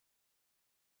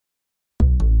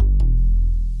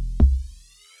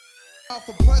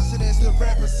For presidents to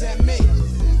represent me.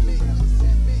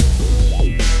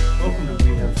 Welcome to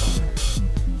We Have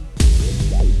Fun.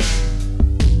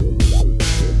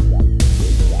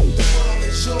 The world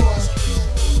is yours.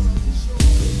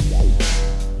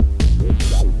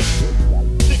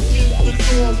 Kick in the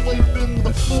door, waving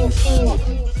the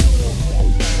 4-4.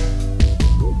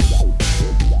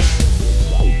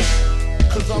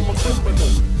 Cause I'm a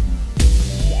criminal.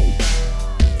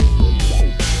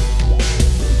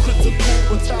 Critical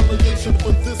retaliation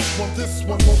for this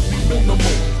one won't be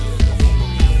minimal.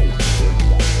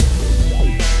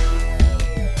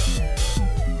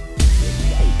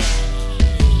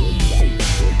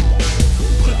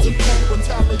 Critical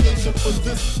retaliation for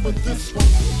this one.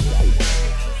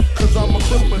 Cause I'm a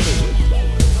criminal.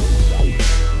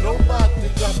 Nobody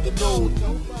got to know.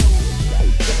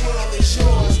 The world is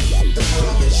yours. The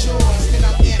world is yours. And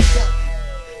I'm amped up.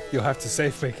 You'll have to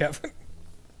save me, Kevin.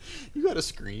 You got a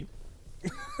screen.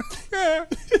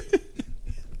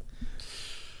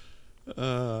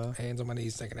 Hands on my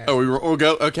knees, taking ass. Oh, we'll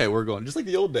go. Okay, we're going just like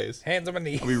the old days. Hands on my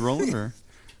knees. Are we rolling or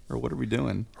what are we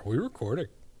doing? Are we recording?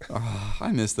 Oh,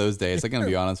 I miss those days. I'm gonna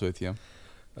be honest with you.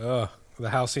 The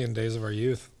halcyon days of our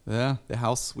youth. Yeah, the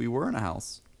house. We were in a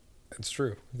house. It's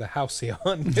true. The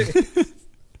halcyon days.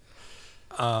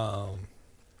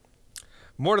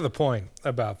 More to the point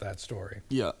about that story.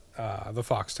 Yeah. The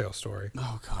foxtail story.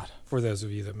 Oh God. For those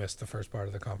of you that missed the first part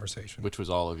of the conversation. Which was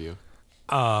all of you,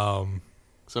 Um,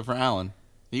 except for Alan.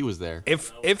 He was there.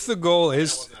 if the goal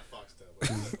is,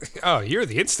 oh, you're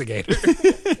the instigator.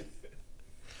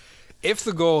 If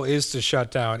the goal is to shut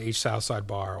down each Southside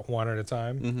bar one at a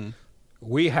time,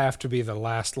 we have to be the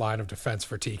last line of defense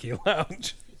for Tiki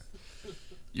Lounge.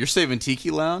 You're saving Tiki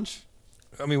Lounge?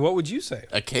 I mean, what would you say?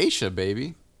 Acacia,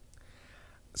 baby.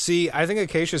 See, I think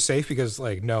Acacia's safe because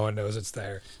like no one knows it's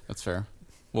there. That's fair.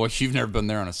 Well, you've never been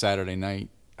there on a Saturday night.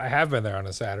 I have been there on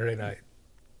a Saturday night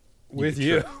with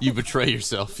you. You betray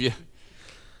yourself. Yeah.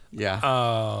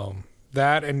 Yeah.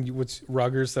 That and what's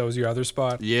Ruggers? That was your other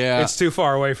spot. Yeah. It's too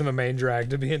far away from the main drag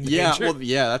to be in danger. Yeah, well,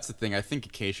 yeah, that's the thing. I think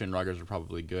Acacia and Ruggers are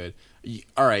probably good.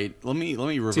 All right, let me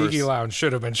reverse. Tiki Lounge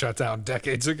should have been shut down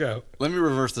decades ago. Let me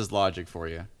reverse this logic for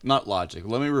you. Not logic.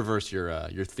 Let me reverse your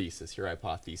thesis, your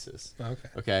hypothesis. Okay.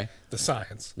 Okay. The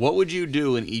science. What would you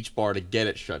do in each bar to get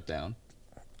it shut down?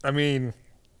 I mean,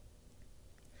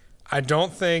 I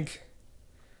don't think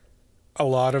a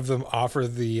lot of them offer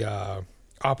the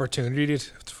opportunity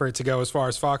for it to go as far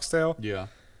as Foxtail. Yeah.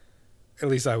 At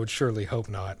least I would surely hope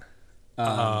not.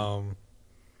 And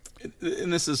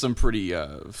this is some pretty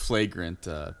flagrant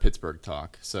Pittsburgh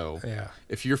talk. So Yeah.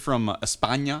 if you're from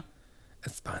España,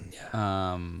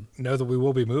 Know that we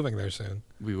will be moving there soon.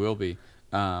 we will be.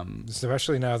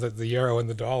 Especially now that the euro and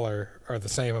the dollar are the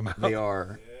same amount. They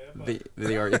are.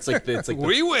 They are. It's like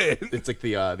We win. It's like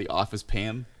the Office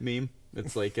Pam meme.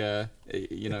 It's like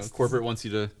corporate wants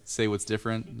you to say what's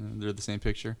different. They're the same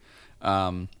picture.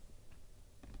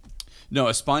 No,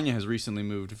 España has recently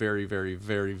moved very, very,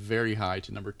 very, very high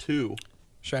to number 2.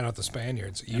 Shout out the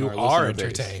Spaniards. In You our are listener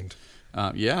base. entertained.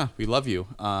 Yeah, we love you.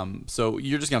 So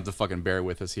you're just gonna have to fucking bear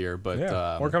with us here, but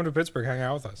Yeah. Or come to Pittsburgh, hang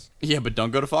out with us. yeah, but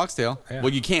don't go to Foxtail. Yeah.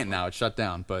 Well, you can't now; it's shut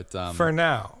down. But For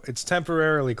now, it's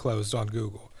temporarily closed on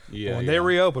Google. Yeah, But when yeah. they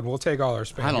reopen, we'll take all our I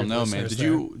Spaniard don't know, man.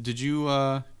 listeners Did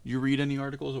you you read any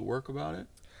articles at work about it?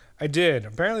 I did.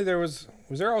 Apparently, was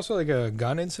there also like a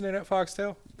gun incident at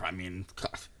Foxtail? I mean,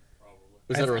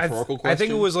 was that a I rhetorical question?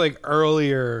 think it was like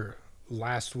earlier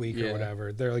last week Yeah. or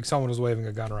whatever. They're like someone was waving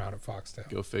a gun around at Foxtail.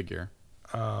 Go figure.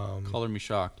 Color me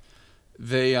shocked.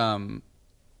 They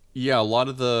yeah, a lot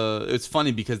of it's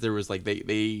funny because there was like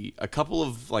they a couple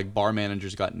of like bar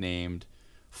managers got named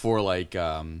for like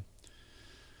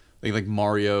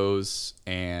Mario's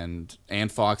and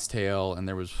Foxtail, and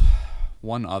there was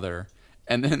one other,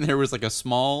 and then there was like a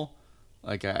small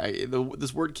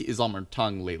this word is on my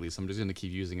tongue lately, so I'm just gonna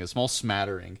keep using it. A small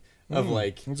smattering of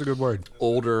like That's a good word.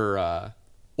 older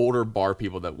bar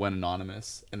people that went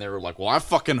anonymous, and they were like, well, I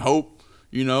fucking hope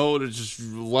there's just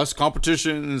less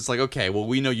competition. And it's like, okay, well,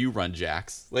 we know you run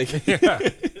Jack's. Like, Yeah.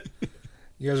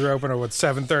 You guys are open at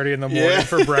 7:30 in the morning Yeah.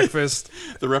 for breakfast.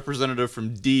 the representative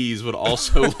from D's would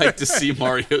also like to see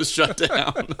Mario's shut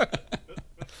down.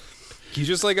 Can you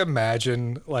just like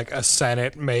imagine like a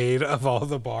Senate made of all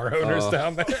the bar owners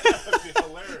down there? That'd be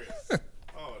hilarious. Oh, I'd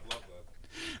love that.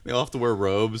 They all have to wear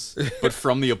robes, but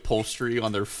from the upholstery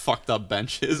on their fucked up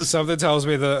benches. Something tells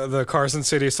me the Carson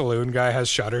City Saloon guy has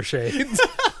shutter shades.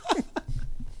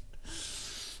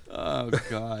 Oh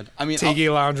God! I mean, Tiki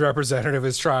Lounge representative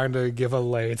is trying to give a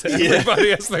lay to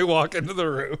everybody as they walk into the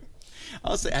room.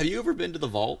 I'll say, have you ever been to the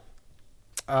vault?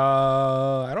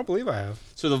 I don't believe I have.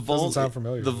 So the vault sound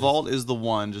familiar The to me. vault is the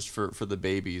one just for the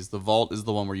babies. The vault is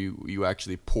the one where you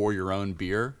actually pour your own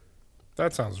beer.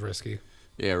 That sounds risky.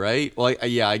 Yeah, right. Well,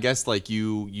 I guess like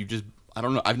you just I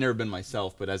don't know. I've never been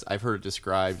myself, but as I've heard it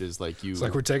described as like you. It's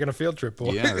like we're taking a field trip,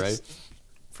 boys. Yeah, right.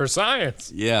 For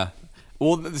science. Yeah.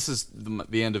 Well, this is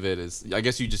the end of it. Is I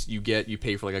guess you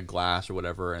pay for like a glass or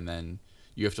whatever, and then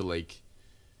you have to like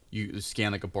you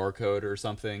scan like a barcode or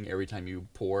something every time you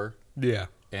pour, Yeah.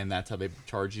 and that's how they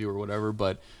charge you or whatever.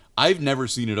 But I've never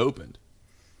seen it opened.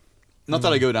 Not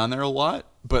that I go down there a lot,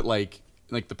 but like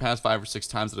the past 5 or 6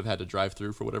 times that I've had to drive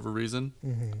through for whatever reason,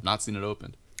 not seen it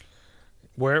opened.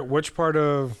 Which part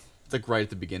of? It's like right at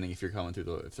the beginning if you're coming through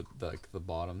the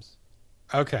bottoms.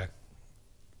 Okay.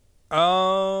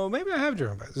 Oh, maybe I have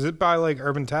driven by. Is it by like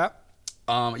Urban Tap?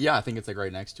 Yeah, I think it's like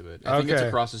right next to it. I think it's Okay.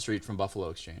 across the street from Buffalo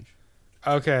Exchange.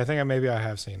 Okay, I think maybe I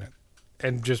have seen it,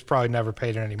 and just probably never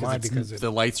paid it any mind because the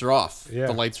lights are off. Yeah.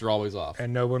 The lights are always off.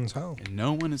 and no one's home. And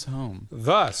no one is home.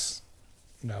 Thus,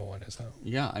 no one is home.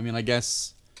 Yeah, I mean, I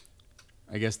guess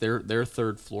their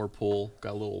third floor pool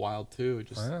got a little wild too.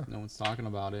 Just Yeah. no one's talking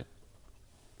about it.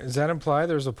 Does that imply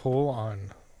there's a pool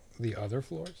on the other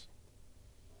floors?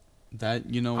 That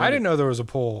I didn't know there was a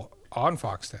pool on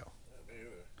Foxtail.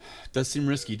 Does seem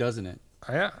risky, doesn't it?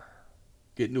 Yeah.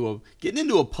 Getting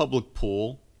into a public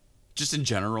pool, just in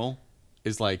general,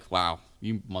 is like, wow,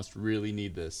 you must really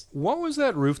need this. What was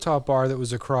that rooftop bar that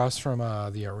was across from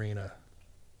the arena?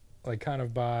 Like kind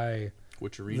of by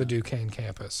Which arena? the Duquesne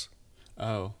campus.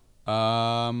 Oh,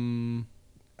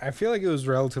 I feel like it was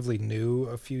relatively new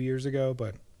a few years ago,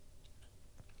 but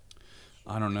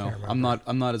I don't know. Can't I'm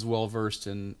remember. not as well versed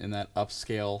in that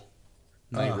upscale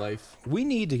nightlife. we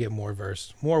need to get more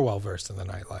well versed in the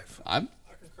nightlife.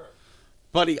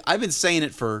 Buddy, I've been saying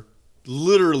it for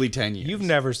literally 10 years. You've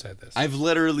never said this. I've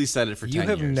literally said it for 10 You years.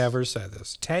 have never said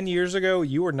this. 10 years ago,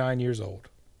 you were 9 years old.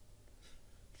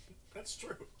 That's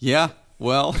true. Yeah,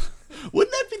 well,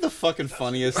 wouldn't that be the fucking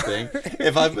funniest thing?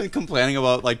 If I've been complaining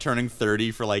about like turning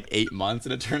 30 for like 8 months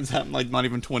and it turns out I'm like not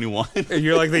even 21. And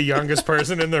you're like the youngest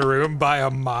person in the room by a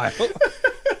mile.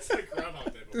 It's like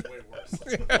Groundhog Day, but way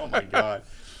worse. Oh my god.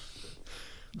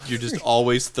 You're just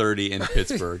always 30 in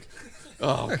Pittsburgh.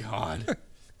 Oh god.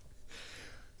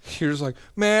 You're just like,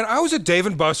 man, I was at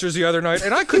Dave & Buster's the other night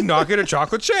and I could not get a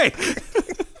chocolate shake.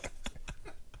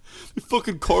 You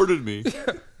fucking carded me.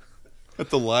 At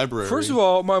the library. First of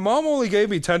all, my mom only gave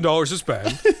me $10 to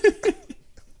spend.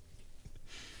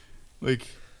 like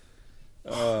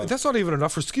That's not even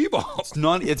enough for skee balls.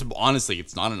 it's honestly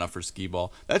it's not enough for skee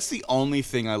ball. That's the only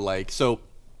thing I like. So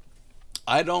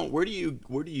I don't where do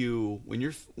you when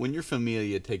your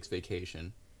familia takes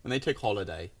vacation, when they take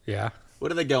holiday, Yeah. where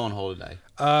do they go on holiday?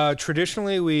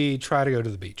 Traditionally, we try to go to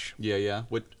the beach. Yeah.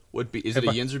 What is it a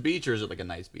Yinzer beach or is it like a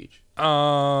nice beach?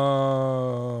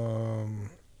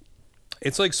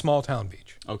 It's like small town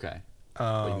beach. Okay.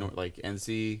 Like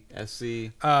NC,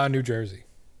 SC. New Jersey,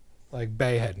 like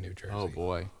Bayhead, New Jersey. Oh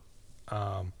boy.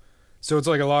 So it's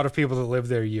like a lot of people that live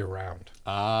there year round.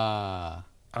 Ah.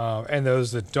 And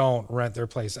those that don't rent their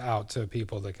place out to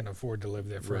people that can afford to live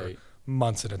there for Right.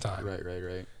 months at a time.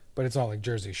 Right. But it's not like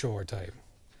Jersey Shore type.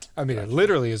 I mean, it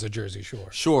literally is a Jersey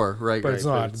Shore. Sure, right, But right. it's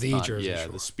not the Jersey Yeah,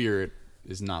 Shore. the spirit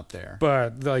is not there.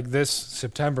 But like this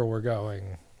September, we're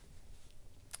going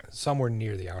somewhere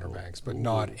near the Outer Banks, but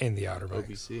not in the Outer Banks.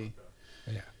 OBC.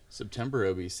 Yeah. September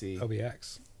OBC.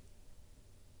 OBX.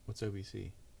 What's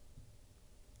OBC?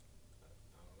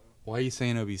 Why are you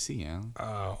saying OBC,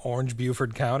 Alan? Orange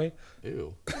Beaufort County.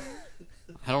 Ew.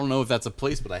 I don't know if that's a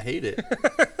place, but I hate it.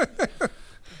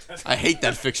 I hate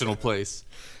that fictional place.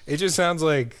 It just sounds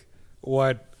like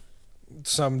what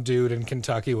some dude in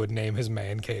Kentucky would name his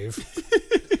man cave.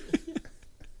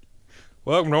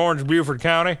 Welcome to Orange Beaufort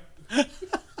County.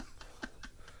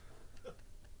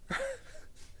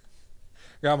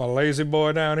 Got my lazy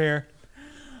boy down here.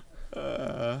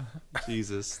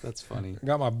 Jesus, that's funny.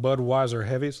 Got my Budweiser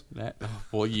heavies.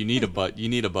 Well, you need a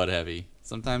Bud Heavy.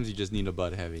 Sometimes you just need a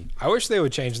Bud Heavy. I wish they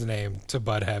would change the name to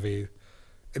Bud Heavy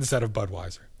instead of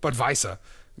Budweiser. Budweiser.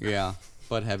 Yeah,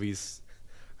 Bud Heavies.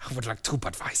 I would like 2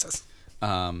 Budweisers.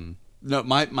 No,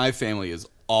 my family is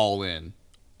all in,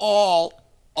 all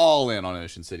in on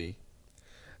Ocean City.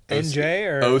 NJ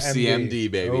or OCMD,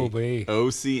 MD? baby. Oh, boy.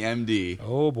 OCMD.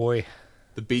 Oh, boy.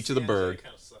 The beach of the Berg.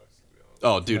 Kind of sucks, to be honest.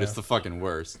 Oh, dude, it's the fucking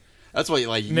worst. That's why,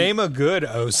 like, Name a good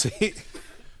OC.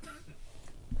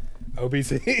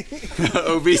 OBC.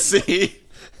 OBC.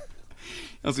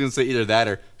 I was gonna say either that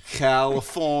or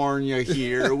California.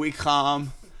 Here we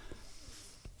come.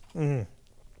 I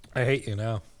hate you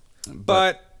now.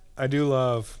 But I do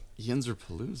love Yinzer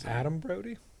Palooza. Adam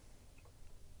Brody.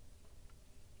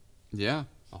 Yeah.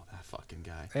 Oh, that fucking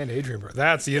guy. And Adrian Brody.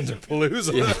 That's the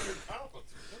Interpalooza.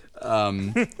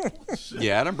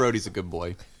 Yeah, Adam Brody's a good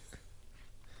boy.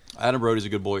 Autumn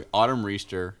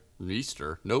Reister.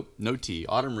 Nope, no T.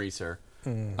 Autumn Reister.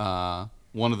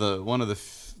 One of the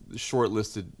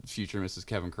shortlisted future Mrs.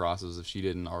 Kevin Crosses if she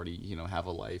didn't already, have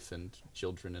a life and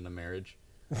children and a marriage.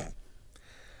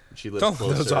 She lived Don't let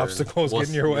closer those and obstacles get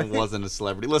in your way. Wasn't a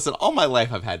celebrity. Listen, all my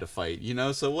life I've had to fight,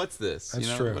 so what's this?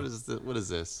 That's true. What is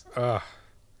this?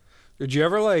 Did you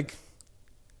ever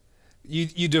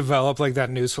you develop that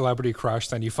new celebrity crush,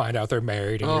 then you find out they're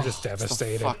married and you're just it's the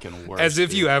devastated. fucking worst, as if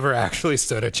dude. you ever actually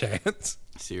stood a chance.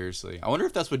 Seriously. I wonder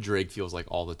if that's what Drake feels like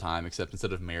all the time, except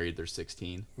instead of married, they're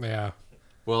 16. Yeah.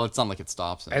 Well, it's not like it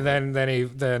stops him. And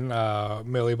then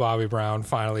Millie Bobby Brown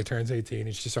finally turns 18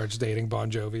 and she starts dating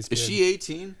Bon Jovi's kid. Is she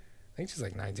 18? I think she's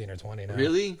 19 or 20 now.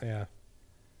 Really? Yeah.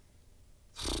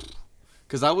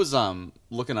 Because I was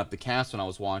looking up the cast when I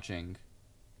was watching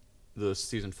the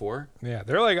season 4. Yeah,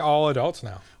 they're all adults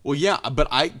now. Well, yeah, but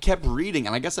I kept reading,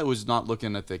 and I guess I was not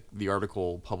looking at the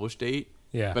article published date.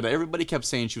 Yeah. But everybody kept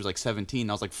saying she was 17.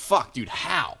 And I was like, fuck, dude,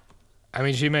 how? I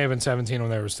mean, she may have been 17 when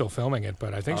they were still filming it,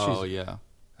 but I think Yeah.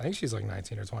 I think she's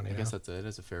 19 or 20 I now. guess that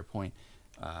is a fair point.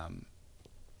 I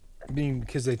mean,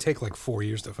 because they take 4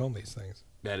 years to film these things.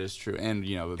 That is true. And,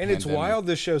 the And it's pandemic. wild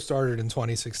this show started in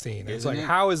 2016. It's Isn't it?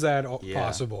 how is that Yeah.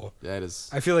 possible? That is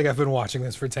I feel like I've been watching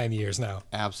this for 10 years now.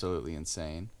 absolutely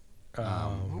insane.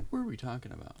 What were we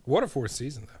talking about? What a fourth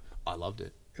season, though. I loved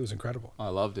it. It was incredible. I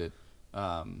loved it.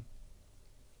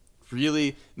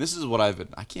 Really, this is what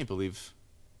I can't believe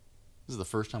this is the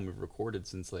first time we've recorded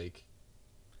since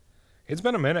It's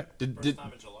been a minute. did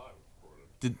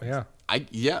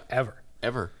Yeah.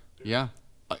 ever. Yeah.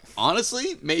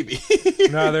 Honestly, maybe.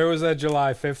 No, there was that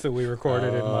July 5th that we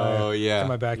recorded in my yeah. in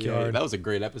my Yeah, backyard. that was a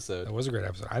great episode. That was a great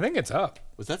episode. I think it's up.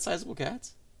 Was that Sizable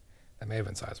Cats? That may have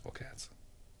been Sizable Cats.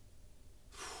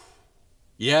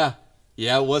 Yeah.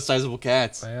 Yeah, it was Sizable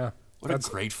Cats. But yeah. What a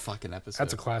great fucking episode.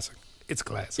 That's a classic. It's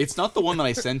classic. It's not the one that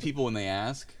I send people when they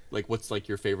ask, what's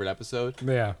your favorite episode?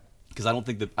 Yeah. Because I don't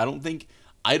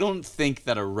think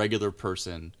that a regular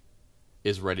person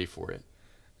is ready for it.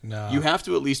 No. You have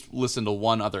to at least listen to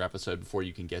one other episode before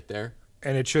you can get there.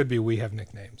 And it should be We Have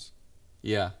Nicknames.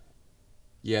 Yeah.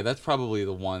 Yeah, that's probably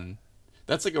the one.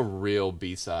 That's a real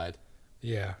B-side.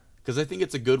 Yeah. Because I think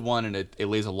it's a good one and it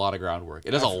lays a lot of groundwork.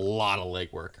 It has a lot of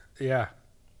legwork. Yeah.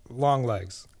 Long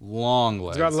legs. Long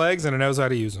legs. It's got legs and it knows how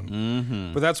to use them.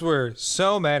 Mm-hmm. But that's where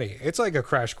so many. It's like a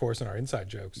crash course in our inside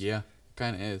jokes. Yeah,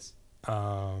 kind of is.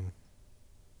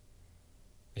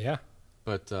 Yeah.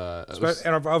 But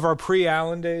And of our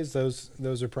pre-Allen days, those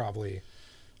are probably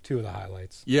two of the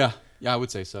highlights. yeah, I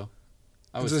would say so.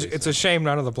 It's a shame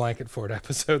none of the Blanket Fort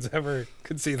episodes ever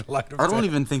could see the light of day. I don't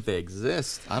even think they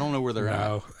exist. I don't know where they're at.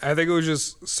 No, I think it was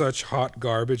just such hot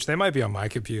garbage. They might be on my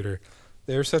computer.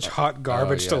 They were such hot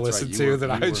garbage yeah, to that's listen right. to You that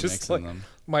were I was just mixing them.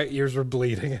 my ears were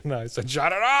bleeding, and I said,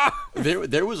 "Shut it off!"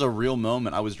 There was a real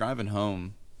moment. I was driving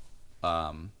home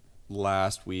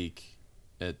last week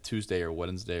at Tuesday or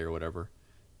Wednesday or whatever.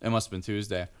 It must have been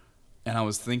Tuesday. And I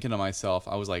was thinking to myself,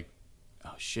 I was like,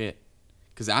 oh, shit.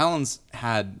 Because Alan's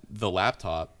had the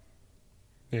laptop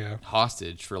Yeah,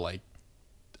 hostage for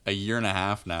a year and a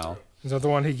half now. is that the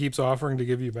one he keeps offering to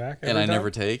give you back? And every I time? never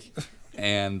take.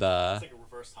 And It's like a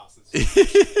reverse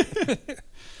hostage.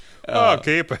 Oh,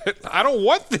 keep it. I don't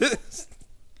want this.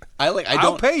 I'll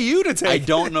don't pay you to take. I it.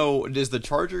 don't know. Is the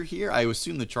charger here? I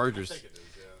assume the charger's I think it is,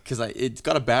 yeah. because it's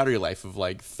got a battery life of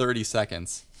 30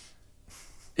 seconds.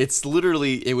 It's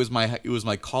literally it was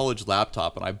my college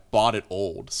laptop and I bought it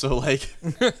old. So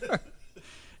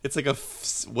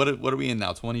it's what are we in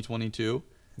now? 2022.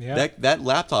 Yeah. That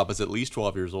laptop is at least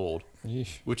 12 years old,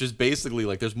 Yeesh. which is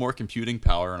basically there's more computing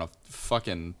power in a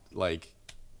fucking I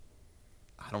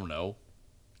don't know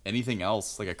anything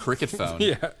else like a cricket phone.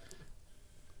 Yeah.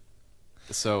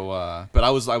 So, but I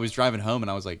was driving home and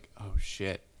I was like, oh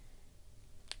shit,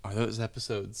 are those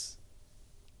episodes?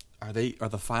 Are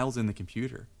the files in the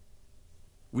computer?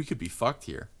 We could be fucked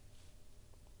here.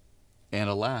 And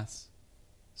alas,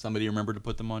 somebody remembered to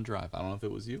put them on drive. I don't know if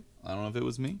it was you. I don't know if it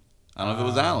was me. I don't know if it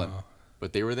was Alan,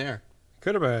 but they were there.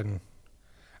 Could have been.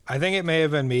 I think it may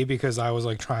have been me because I was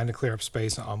trying to clear up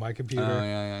space on my computer. Oh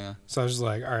yeah. So I was just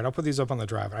like, all right, I'll put these up on the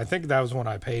drive. And I think that was when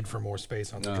I paid for more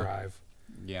space on the No. drive.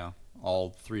 Yeah,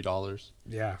 all $3.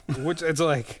 Yeah. Which it's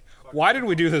why did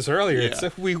we do this earlier? Yeah.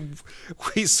 It's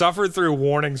we suffered through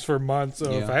warnings for months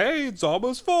of, Yeah. hey, it's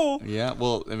almost full. Yeah,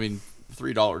 well, I mean,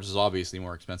 $3 is obviously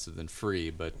more expensive than free,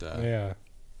 but Yeah.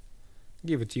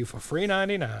 Give it to you for free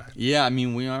 $99. yeah, I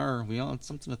mean, we all it's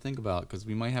something to think about because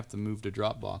we might have to move to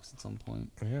Dropbox at some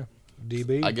point. Yeah.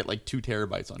 DB. I get like 2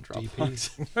 terabytes on Dropbox.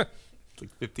 It's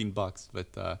like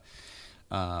 $15,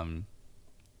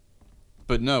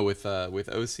 but no, with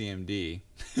OCMD,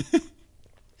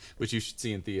 which you should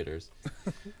see in theaters.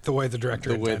 The way the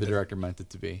director intended. Meant it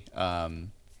to be. I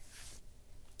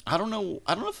don't know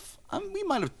if we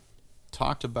might have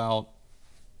talked about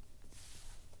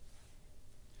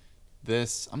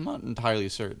this. I'm not entirely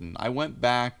certain. I went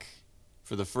back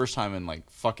for the first time in like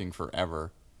fucking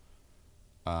forever.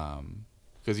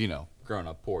 Because growing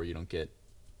up poor, you don't get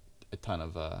a ton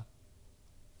of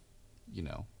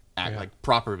like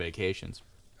proper vacations.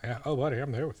 Yeah. Oh, buddy,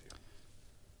 I'm there with you.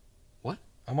 What?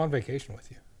 I'm on vacation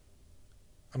with you.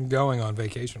 I'm going on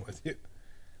vacation with you.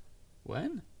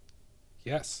 When?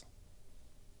 Yes.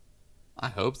 I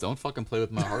hope. Don't fucking play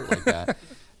with my heart like that.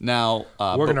 Now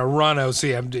we're gonna run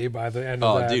OCMD by the end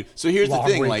of that. Oh, dude. So here's the long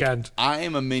thing. weekend. Like, I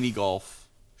am a mini golf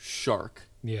shark.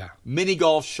 Yeah. Mini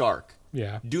golf shark.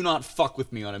 Yeah. Do not fuck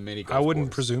with me on a mini golf. I wouldn't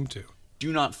course. presume to.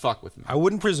 Do not fuck with me. I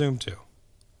wouldn't presume to.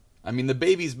 I mean, the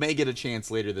babies may get a chance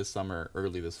later this summer,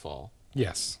 early this fall.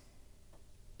 Yes.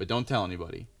 But don't tell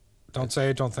anybody. Don't say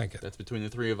it. Don't think it. That's between the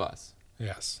 3 of us.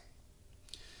 Yes.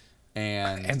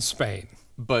 And Spain.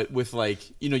 But with like,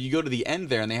 you go to the end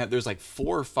there and there's like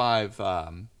 4 or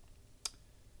 5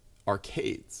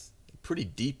 arcades, pretty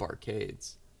deep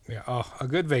arcades. Yeah. Oh, a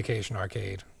good vacation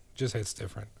arcade just hits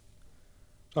different.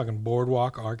 Talking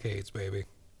boardwalk arcades, baby.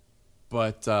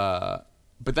 But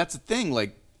that's the thing.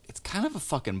 Like, it's kind of a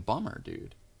fucking bummer,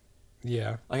 dude.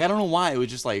 Yeah. Like, I don't know why it was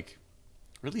just like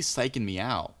really psyching me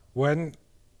out. When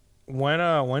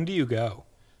do you go?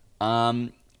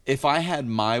 If I had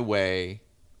my way,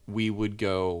 we would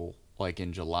go like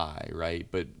in July, right?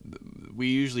 But we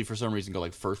usually, for some reason, go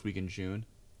like first week in June.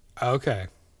 Okay.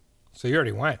 So you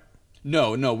already went.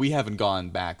 No, we haven't gone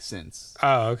back since.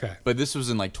 Oh, okay. But this was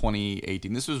in like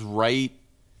 2018. This was right.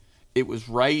 It was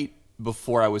right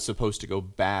before I was supposed to go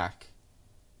back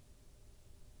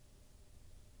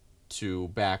to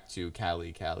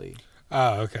Cali.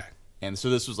 Oh, okay. And so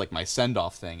this was like my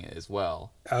send-off thing as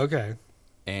well. Okay.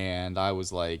 And I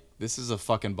was like, this is a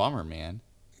fucking bummer, man.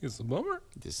 It's a bummer.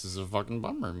 This is a fucking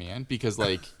bummer, man. Because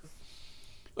like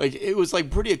it was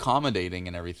like pretty accommodating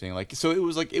and everything. Like, so it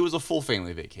was a full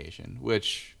family vacation,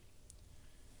 which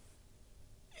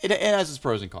it has its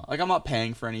pros and cons. Like, I'm not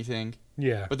paying for anything.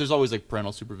 Yeah. But there's always like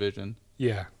parental supervision.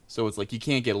 Yeah. So it's like you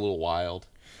can't get a little wild.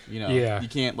 Yeah. You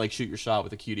can't like shoot your shot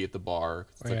with a cutie at the bar.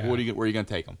 It's like, Yeah. where are you gonna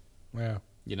take them? Yeah.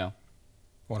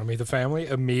 Want to meet the family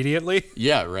immediately?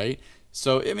 Yeah, right.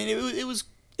 So I mean, it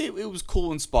was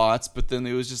cool in spots, but then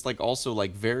it was just like also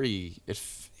like very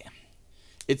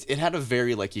it had a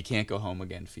very like you can't go home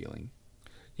again feeling.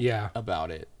 Yeah.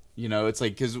 About it, it's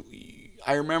like because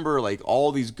I remember like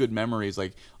all these good memories,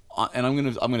 like, and I'm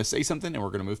gonna say something, and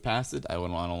we're gonna move past it. I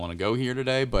don't want to go here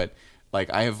today, but like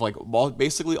I have like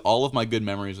basically all of my good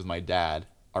memories with my dad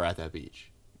are at that beach.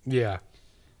 Yeah.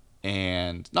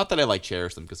 And not that I like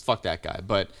cherish them, because fuck that guy,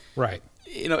 but Right.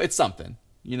 It's something.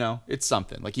 It's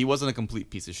something. Like, he wasn't a complete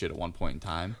piece of shit at one point in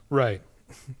time. Right.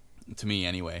 To me,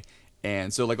 anyway.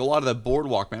 And so, like, a lot of the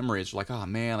boardwalk memories are like, oh,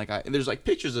 man. Like, there's, like,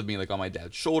 pictures of me, like, on my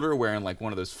dad's shoulder wearing, like,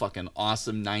 one of those fucking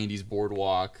awesome 90s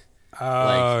boardwalk.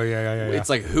 Oh, yeah. It's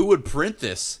like, who would print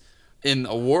this in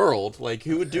a world? Like,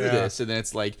 who would do this? And then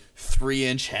it's, like,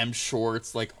 3-inch hem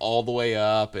shorts, like, all the way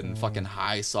up and fucking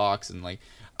high socks. And, like,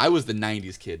 I was the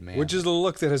 90s kid, man. Which is the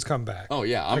look that has come back. Oh,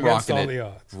 yeah. I'm against rocking all it the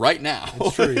odds. right now.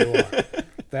 It's true, you are.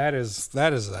 That is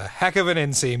a heck of an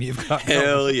inseam you've got.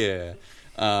 Hell yeah.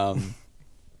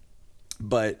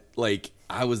 But like,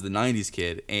 I was the 90s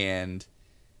kid, and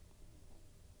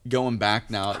going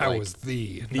back now, I like, was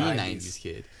the 90s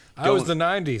kid. I was the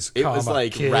 90s. It was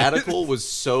like kid. radical was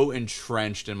so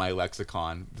entrenched in my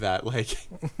lexicon that like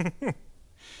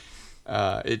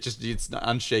it's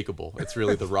unshakable. It's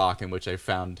really the rock in which I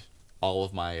found all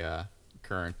of my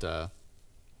current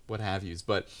what have yous.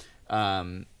 But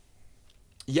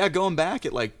yeah, going back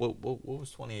at like what was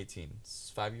 2018?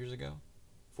 5 years ago?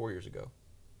 4 years ago.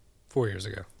 4 years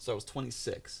ago. So I was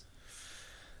 26.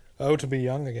 Oh, to be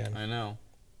young again. I know.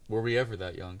 Were we ever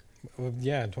that young? Well,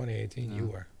 yeah, in 2018 you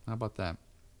were. How about that?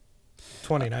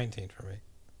 2019 for me.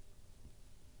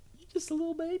 You're just a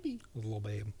little baby. A little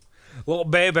babe. Little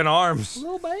babe in arms.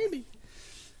 Little baby.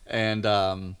 And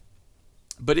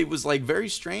but it was like very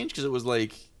strange, because it was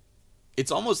like,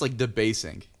 it's almost like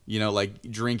debasing, like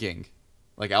drinking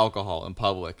like alcohol in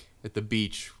public at the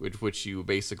beach, which you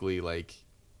basically like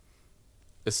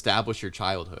establish your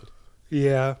childhood.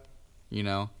 Yeah.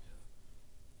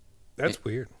 That's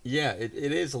weird. Yeah, it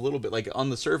is a little bit like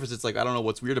on the surface. It's like, I don't know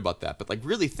what's weird about that, but like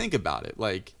really think about it.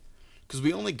 Like, because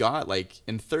we only got like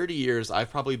in 30 years, I've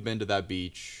probably been to that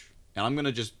beach, and I'm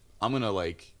gonna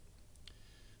like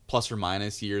plus or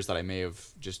minus years that I may have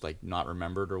just like not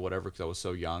remembered or whatever because I was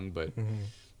so young, but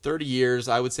 30 years,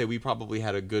 I would say we probably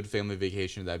had a good family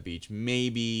vacation to that beach.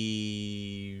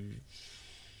 Maybe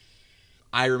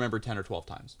I remember 10 or 12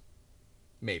 times,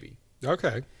 maybe.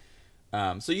 Okay.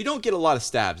 So you don't get a lot of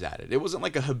stabs at it. It wasn't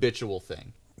like a habitual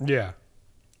thing. Yeah.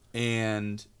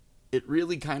 And it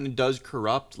really kind of does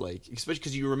corrupt, like, especially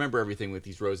because you remember everything with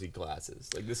these rosy glasses.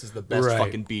 Like, this is the best Right.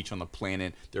 fucking beach on the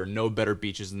planet. There are no better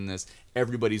beaches than this.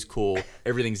 Everybody's cool.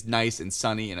 Everything's nice and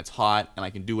sunny, and it's hot, and I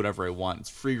can do whatever I want. It's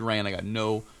free reign. I got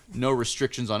no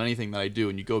restrictions on anything that I do.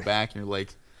 And you go back, and you're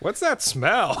like, What's that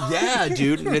smell? yeah,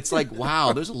 dude. And it's like,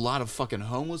 wow, there's a lot of fucking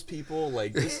homeless people.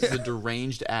 Like, this is a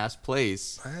deranged ass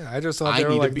place. I just thought I they were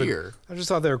need a like beer. I just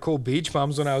thought they were cool beach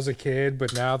bums when I was a kid,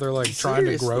 but now they're like trying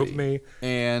to grope me.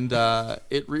 And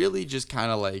it really just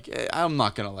kind of like, I'm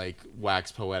not gonna like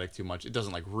wax poetic too much. It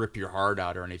doesn't like rip your heart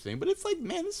out or anything, but it's like,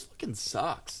 man, this fucking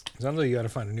sucks. Sounds like you got to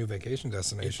find a new vacation It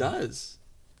destination. does.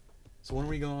 So when are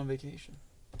we going on vacation?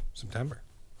 September.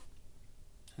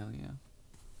 Hell yeah,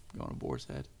 going to Boar's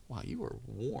Head. Wow, you are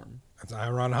warm. It's I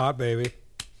run hot, baby.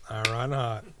 I run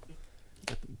hot.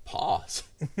 Pause.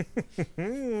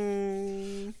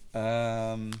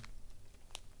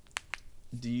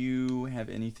 Do you have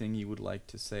anything you would like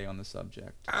to say on the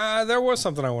subject? There was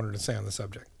something I wanted to say on the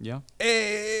subject. Yeah.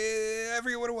 I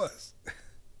forget what it was.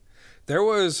 There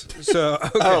was okay.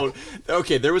 Oh,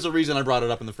 okay. There was a reason I brought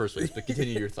it up in the first place, but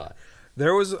continue your thought.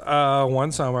 There was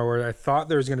one summer where I thought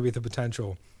there was going to be the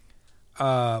potential.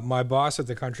 My boss at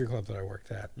the country club that I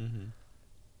worked at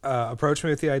approached me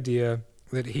with the idea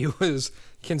that he was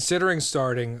considering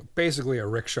starting basically a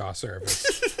rickshaw service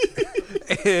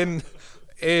in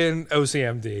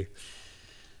OCMD.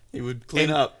 He would clean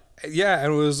up. Yeah,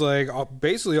 and it was like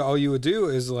basically all you would do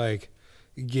is like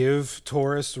give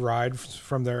tourists a ride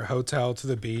from their hotel to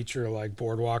the beach or like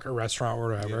boardwalk or restaurant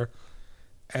or whatever,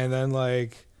 and then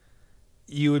like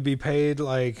you would be paid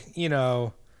like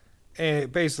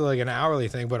basically like an hourly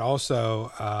thing, but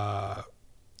also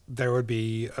there would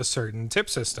be a certain tip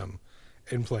system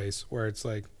in place where it's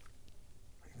like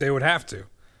they would have to,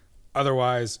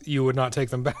 otherwise you would not take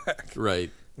them back. Right.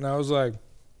 And I was like,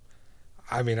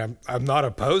 I mean, I'm not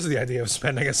opposed to the idea of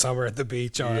spending a summer at the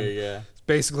beach on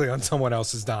basically on someone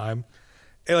else's dime.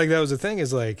 And like that was the thing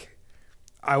is like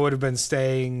I would have been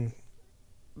staying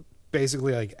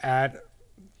basically like at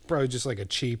probably just like a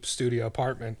cheap studio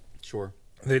apartment. Sure.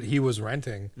 That he was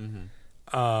renting,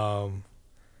 and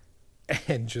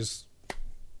just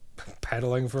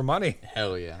peddling for money.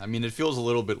 Hell yeah! I mean, it feels a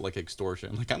little bit like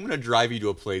extortion. Like I'm gonna drive you to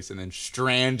a place and then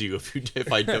strand you if you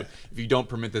don't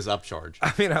permit this upcharge.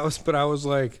 I mean, I was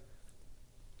like,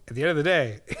 at the end of the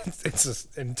day, it's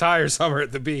an entire summer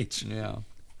at the beach. Yeah.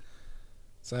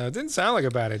 So it didn't sound like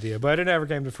a bad idea, but it never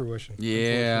came to fruition.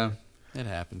 Yeah, it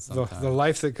happens sometimes. The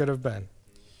life that could have been.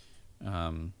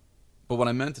 But what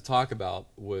I meant to talk about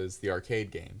was the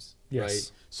arcade games. Yes.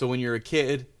 Right? So when you're a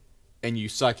kid and you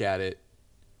suck at it,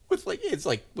 it's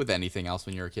like with anything else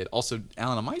when you're a kid. Also,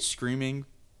 Alan, am I screaming?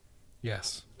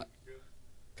 Yes.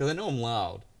 Because I know I'm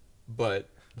loud, but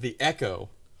the echo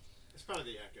It's probably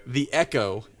the echo. The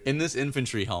echo in this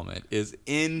infantry helmet is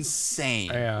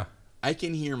insane. Yeah. I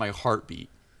can hear my heartbeat.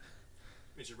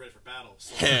 Means you're ready for battle.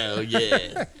 So. Hell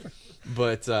yeah.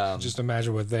 But Just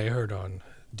imagine what they heard on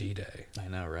D-Day. I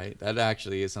know, right? That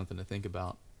actually is something to think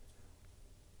about.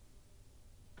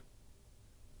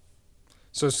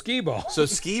 So skee-ball. So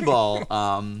skee-ball,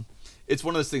 it's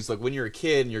one of those things like when you're a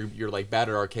kid and you're like bad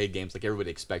at arcade games, like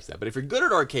everybody expects that. But if you're good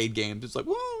at arcade games, it's like,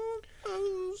 well,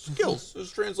 skills.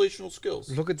 There's translational skills.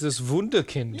 Look at this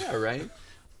Wunderkind. Yeah, right?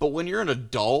 But when you're an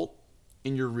adult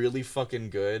and you're really fucking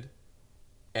good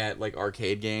at like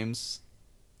arcade games,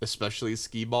 especially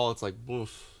skee-ball, it's like,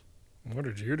 oof. What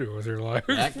did you do with your life?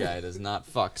 That guy does not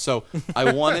fuck. So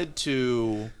I wanted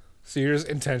to... So you just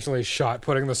intentionally shot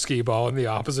putting the skee-ball in the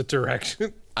opposite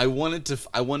direction? I wanted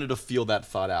to feel that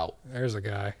thought out. There's a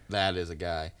guy. That is a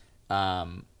guy.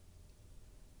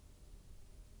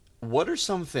 What are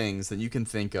some things that you can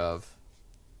think of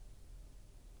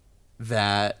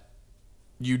that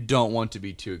you don't want to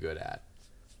be too good at?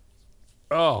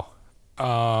 Oh.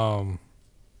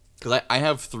 Because I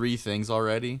have 3 things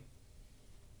already.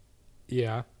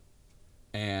 Yeah.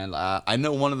 And I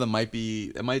know one of them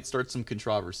might start some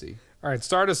controversy. All right,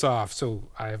 start us off so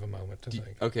I have a moment to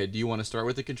think. Okay, do you want to start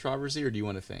with the controversy or do you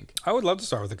want to think? I would love to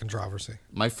start with the controversy.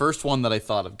 My first one that I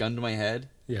thought of, gun to my head,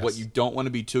 Yes. what you don't want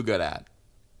to be too good at.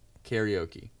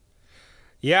 Karaoke.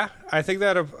 Yeah, I think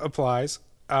that applies.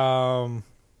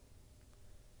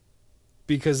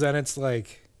 because then it's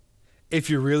like, if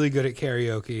you're really good at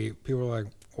karaoke, people are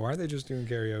like, why are they just doing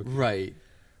karaoke? Right.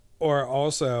 Or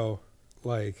also,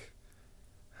 like,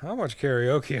 how much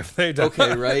karaoke have they done?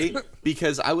 Okay, right?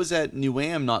 Because I was at New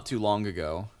Am not too long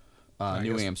ago.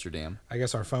 New guess- Amsterdam. I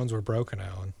guess our phones were broken,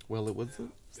 Alan. Well, it was.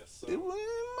 Guess so. It might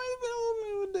have been a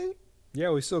little bit of a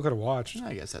Yeah, we still could have watched. date.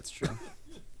 I guess that's true.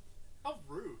 How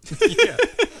rude. Yeah.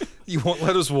 You won't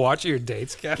let us watch your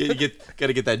dates, Kevin?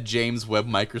 Gotta get that James Webb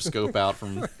microscope out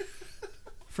from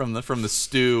the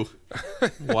stew.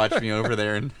 Watch me over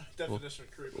there in Definition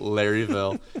of creepy.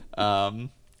 Larryville. And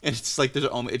it's like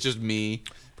it's just me.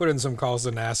 Put in some calls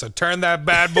to NASA. Turn that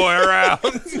bad boy around.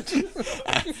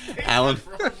 Alan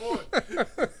Oh, boy.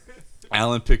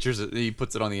 Alan pictures it. He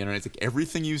puts it on the internet. It's like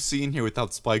everything you see in here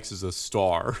without spikes is a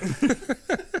star.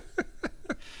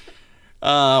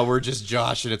 We're just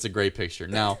Josh, and it's a great picture.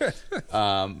 Now, but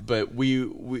it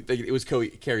was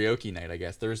karaoke night. I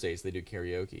guess Thursdays they do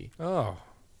karaoke. Oh.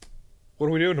 What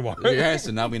are we doing tomorrow? Yeah, so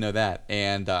now we know that.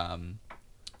 And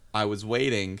I was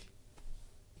waiting,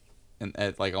 and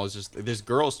this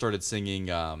girl started singing.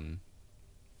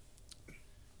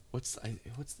 What's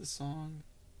the song?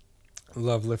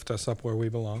 Love lift us up where we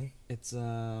belong. It's like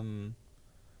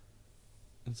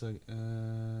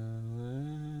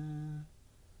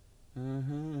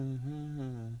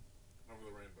Over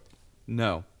the rainbow.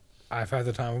 no, I've had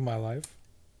the time of my life.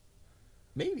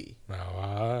 maybe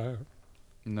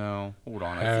Now Hold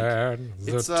on, I I think had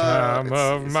the it's, time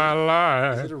it's- of is my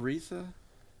life. is it Aretha?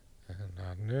 And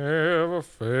I never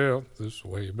felt this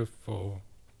way before.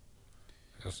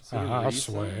 Yes, it I Aretha?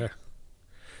 swear.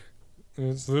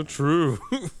 It's the truth.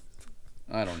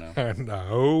 I don't know. And I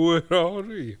owe it all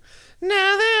to you. Now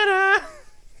that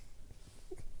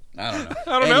I don't know.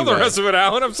 I don't know the Anyway. rest of it,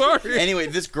 Alan. I'm sorry. Anyway,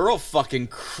 this girl fucking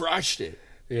crushed it.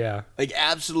 Yeah. Like,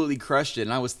 absolutely crushed it.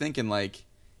 And I was thinking, like,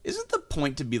 isn't the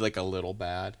point to be, like, a little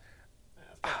bad? Yeah,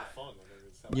 it's kind of fun. Like,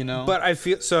 it's how- You know? But I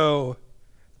feel so.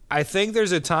 I think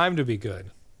there's a time to be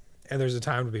good, and there's a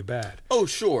time to be bad. oh,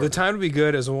 sure. The time to be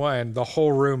good is when the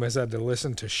whole room has had to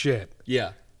listen to shit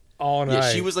yeah. all night. Yeah,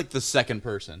 she was, like, the second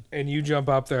person. and you jump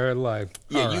up there like,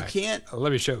 Yeah, "All you right, can't,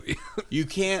 Let me show you.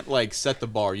 like, set the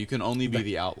bar. You can only be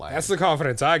the outlier. That's the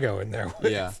confidence I go in there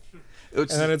with. yeah.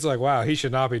 It's, And then it's like, wow, he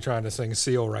should not be trying to sing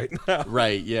Seal right now.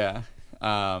 right, yeah.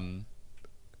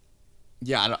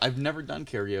 Yeah, I've never done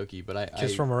karaoke, but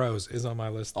Kiss from a Rose is on my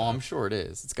list. Oh, I'm sure it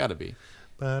is. It's got to be.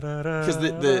 Because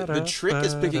Because the trick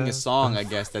is picking a song, I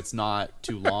guess, that's not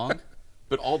too long.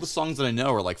 But all the songs that I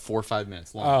know are like 4 or 5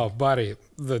 minutes long. Oh, buddy,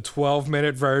 the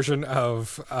 12-minute version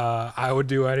of "I Would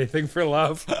Do Anything for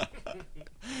Love."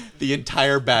 The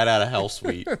entire Bat Out of Hell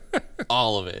suite.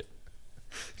 All of it.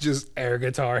 Just air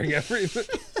guitaring everything.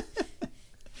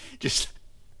 Just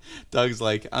Doug's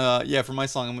like, yeah, for my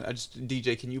song,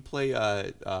 DJ, can you play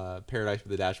Paradise with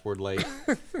the Dashboard Light?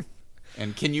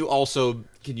 And can you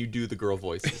do the girl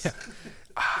voices?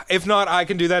 If not, I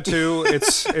can do that too.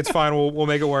 It's fine. We'll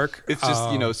make it work. It's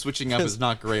just, switching up is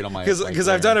not great on my because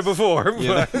I've done it before.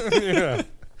 Yeah. But, yeah.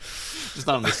 Just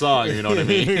not on the song, you know what I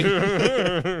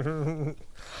mean?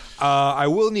 I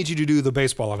will need you to do the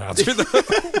baseball announcer, though.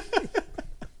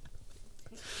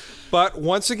 But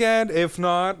once again, if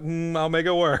not, I'll make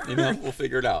it work. You know, we'll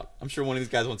figure it out. I'm sure one of these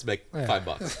guys wants to make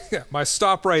 $5. Yeah, my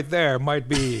stop right there might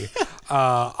be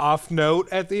off note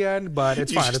at the end, but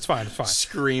it's You fine. just It's fine. It's fine.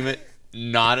 Scream it,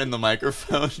 not in the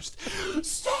microphone. Just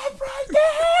stop right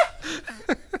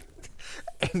there.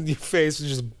 And your face is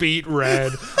just beat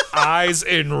red, eyes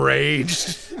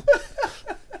enraged.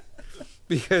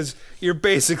 Because you're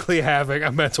basically having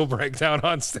a mental breakdown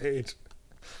on stage.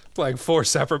 Playing 4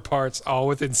 separate parts, all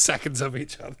within seconds of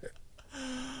each other.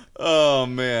 Oh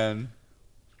man.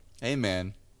 Hey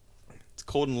man. It's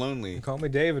cold and lonely. Call me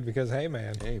David because, hey,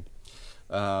 man. Hey.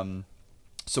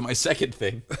 So my second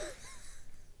thing.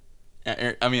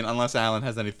 I mean, unless Alan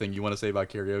has anything you want to say about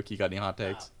karaoke, you got any hot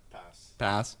takes? Pass.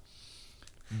 Pass.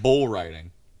 Bull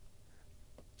riding.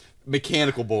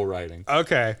 Mechanical bull riding.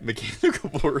 Okay. Mechanical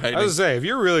bull riding. I was going to say, if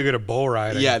you're really good at bull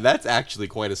riding, Yeah, that's actually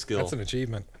quite a skill. that's an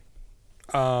achievement.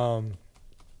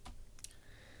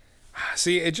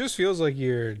 See, it just feels like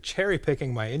you're cherry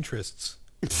picking my interests.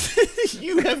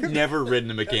 You have never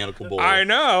ridden a mechanical bull. I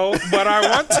know, but I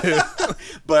want to.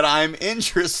 But I'm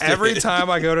interested. Every time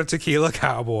I go to Tequila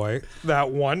Cowboy,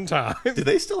 that one time, Do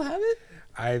they still have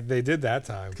it? they did that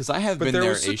time. Because I have But been there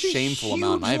there was a such a shameful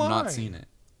amount, and I have huge not line. seen it.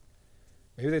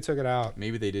 Maybe they took it out,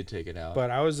 Maybe they did take it out.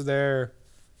 but I was there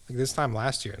like this time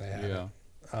last year. They had yeah. it,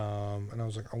 and I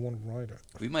was like, I want to ride it.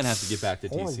 We might have to get back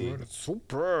to I want to TC ride it so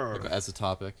bad. as a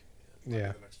topic.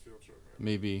 Yeah, The next field trip.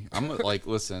 Maybe. I'm like,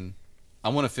 listen, I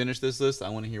want to finish this list. I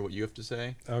want to hear what you have to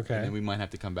say. Okay. And then we might have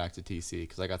to come back to TC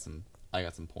because I got some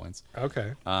points.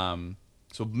 Okay.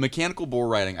 So mechanical bull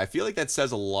riding, I feel like that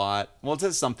says a lot. Well, it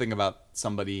says something about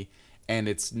somebody, and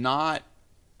it's not.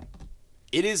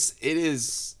 It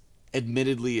is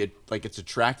admittedly like it's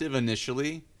attractive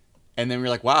initially, and then we're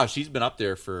like, wow, she's been up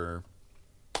there for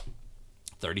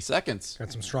 30 seconds.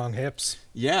 Got some strong hips.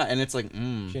 Yeah, and it's like,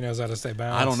 She knows how to stay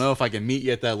balanced. I don't know if I can meet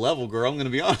you at that level, girl. I'm gonna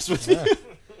be honest with you.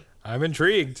 I'm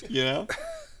intrigued. You know.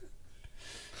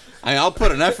 I'll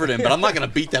put an effort in, but I'm not gonna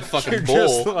beat that fucking You're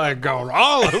bull. just like going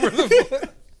all over the place.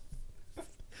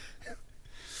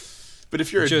 But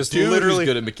if you're Just a dude literally- who's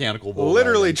good at mechanical bull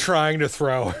Literally riding, trying to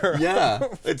throw her. yeah,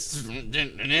 it's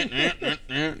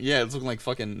it's looking like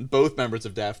fucking both members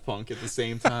of Daft Punk at the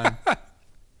same time.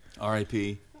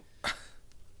 R.I.P.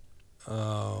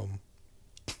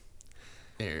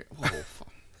 There. Whoa, fuck.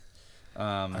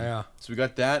 Yeah. So we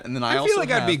got that, and then I I also feel like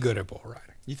have, I'd be good at bull riding.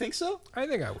 You think so? I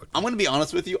think I would. I'm gonna be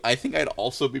honest with you. I think I'd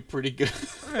also be pretty good.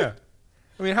 Yeah.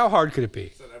 I mean, how hard could it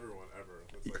be? Said everyone ever.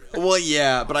 That's like, Well,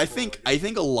 yeah, but I think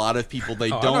a lot of people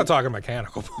they Oh, I'm not don't talking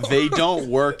mechanical bull. they don't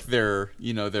work their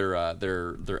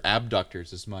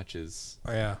abductors as much as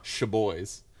Oh, yeah,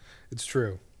 shaboys. it's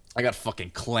true. I got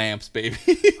fucking clamps, baby.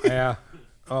 Yeah.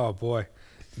 Oh boy.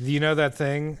 Do you know that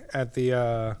thing at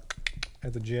the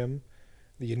gym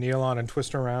that you kneel on and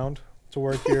twist around to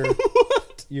work your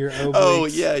your obliques? Oh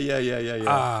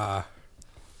yeah.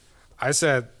 I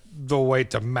set the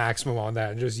weight to maximum on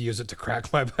that and just use it to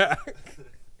crack my back.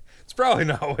 It's probably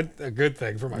not a good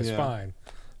thing for my Yeah. spine,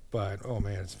 but oh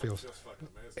man, it feels just fucking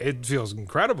amazing. it feels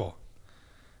incredible.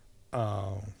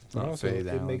 But Not also, fade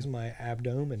it out. makes my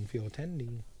abdomen feel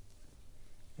tendy.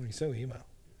 When you're so emo.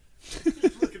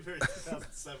 Looking very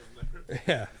 2007 there.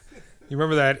 Yeah. You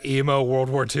remember that emo World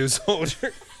War II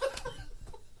soldier?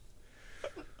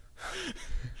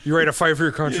 You ready to fight for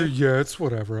your country? Yeah, it's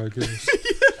whatever, I guess.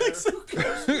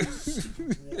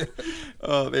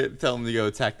 They tell him to go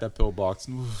attack that pillbox.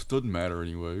 Doesn't matter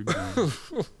anyway.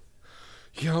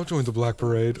 Yeah, I'll join the Black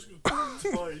Parade.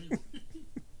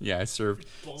 Yeah, I served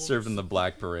in the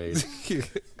Black Parade.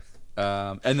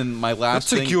 And then my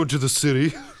last Take thing. you into the city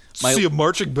to My- see a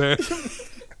marching band.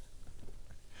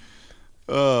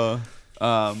 I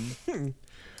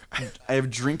have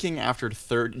drinking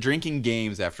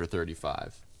games after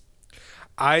 35.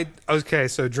 Okay,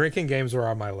 so drinking games were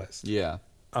on my list. Yeah.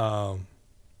 Because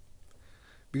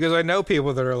I know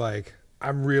people that are like,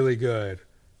 I'm really good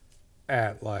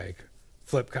at like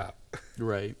flip cup.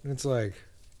 Right. And it's like,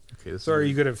 Okay. This so are is-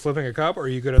 you good at flipping a cup or are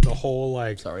you good at the whole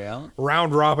like Sorry, Alan.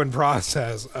 round robin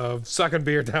process of sucking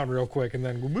beer down real quick and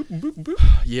then boop, boop, boop,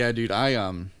 boop. Yeah, dude. I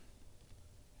don't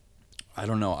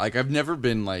know. Like, I've never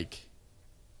been good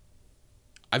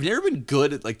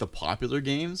at like the popular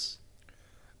games.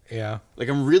 Yeah. Like,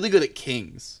 I'm really good at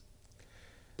Kings.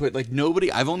 But like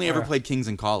I've only ever Yeah. played Kings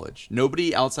in college.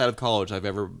 Nobody outside of college I've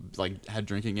ever like had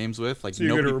drinking games with. Like So you're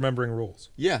nobody. good at remembering rules.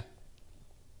 Yeah.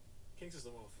 Kings is the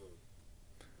one with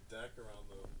the deck around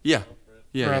the. Yeah. top, right?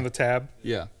 Yeah. Around the tab.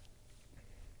 yeah.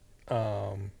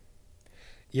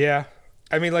 Yeah.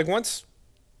 I mean, like once.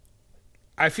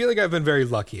 I feel like I've been very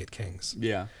lucky at Kings.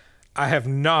 Yeah. I have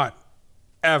not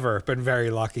ever been very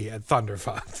lucky at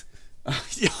Thunderfuck.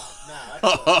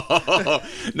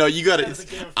 No, you got That's a it.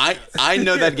 game of I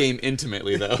know that game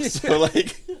intimately though. So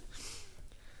like,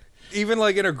 Even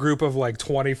like in a group of like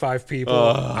 25 people,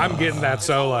 I'm getting that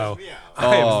solo. Yeah.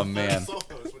 oh man, Solo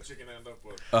is what you can end up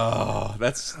with. oh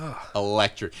that's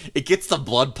electric. It gets the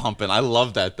blood pumping. I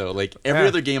love that though. Like every Yeah.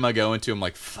 other game I go into, I'm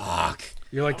like, fuck.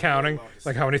 You're like counting,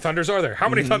 like how many thunders are there? How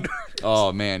many thunders?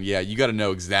 Oh man, yeah, you got to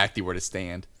know exactly where to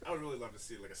stand. I would really love to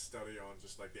see like a study on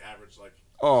just like the average,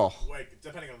 Oh, like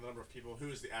depending on the number of people, who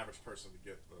is the average person to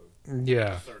get the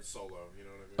Yeah, third solo? You know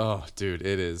what I mean? oh, dude,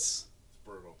 it is. It's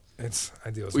brutal. it's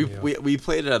ideal. We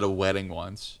played it at a wedding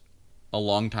once, a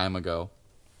long time ago,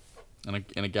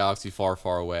 in a galaxy far,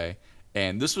 far away.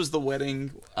 And this was the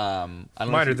wedding. I don't know. if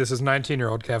Reminder: you- this is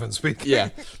 19-year-old Kevin speaking. Yeah,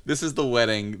 this is the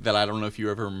wedding that I don't know if you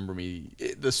ever remember me.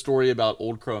 The story about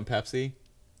Old Crow and Pepsi.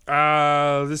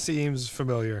 This seems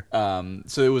familiar.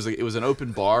 So it was an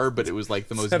open bar, but it was like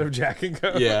the most. Instead of Jack and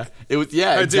Coke. Yeah, it was.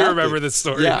 Yeah, I do exactly. remember this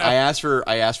story Yeah, now. I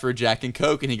asked for a Jack and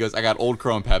Coke, and he goes, "I got Old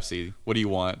Crow and Pepsi. What do you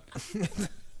want?"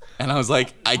 And I was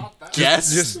like, "I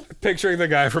guess." Just picturing the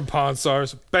guy from Pawn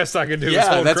Stars. Best I can do. is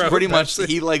Yeah, Old that's Crow pretty and much. Pepsi.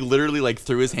 He like literally like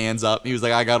threw his hands up. He was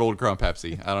like, "I got Old Crow and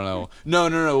Pepsi." I don't know.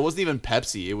 No. It wasn't even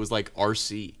Pepsi. It was like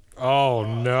RC. Oh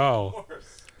no!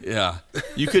 Yeah,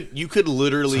 you could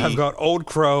literally. I've got Old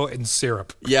Crow and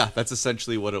syrup. Yeah, that's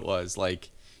essentially what it was.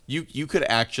 Like you could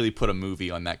actually put a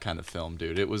movie on that kind of film,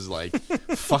 dude. It was like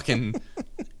fucking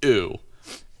ew.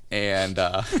 and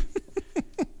I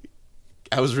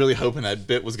was really hoping that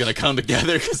bit was gonna come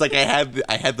together because like I had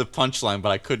the punchline,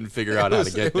 but I couldn't figure out how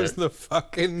to get it there. was the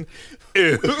fucking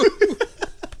ew.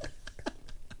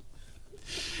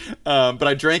 But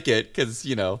I drank it because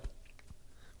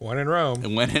One in Rome.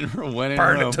 and went in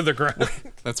Burn Rome. it to the ground.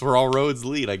 That's where all roads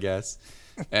lead, I guess.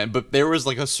 But there was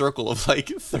like a circle of like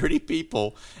 30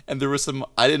 people, and there was some.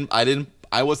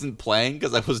 I wasn't playing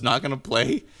because I was not gonna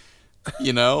play,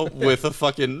 with a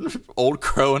fucking Old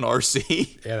Crow and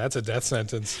RC. Yeah, that's a death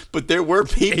sentence. But there were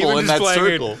people Even in just that playing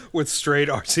circle. it with straight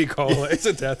RC Cola, it's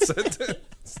a death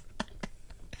sentence.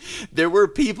 There were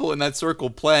people in that circle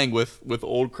playing with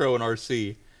Old Crow and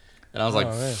RC, and I was like,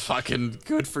 man. "Fucking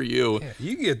good for you." Yeah,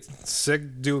 you can get sick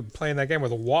playing that game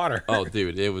with water. Oh,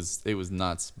 dude, it was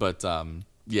nuts. But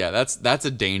yeah, that is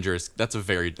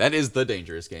the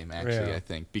dangerous game actually. Yeah. I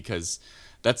think because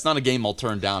that's not a game I'll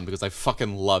turn down because I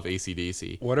fucking love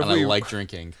AC/DC What if and I we- like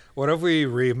drinking. What if we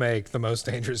remake the most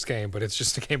dangerous game, but it's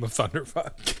just a game of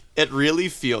Thunderfuck, It really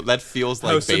feels like hosted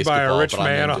basketball, by a rich but I'm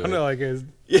man into on it. like a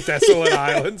desolate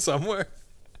island somewhere?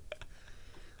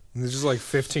 And there's just like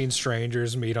 15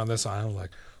 strangers meet on this island.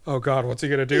 Like, oh god, what's he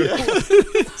gonna do?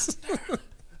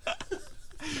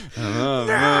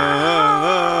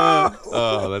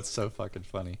 Oh, that's so fucking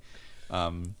funny.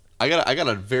 I got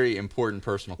a very important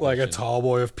personal Like question. a tall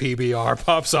boy of PBR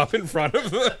pops up in front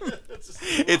of them.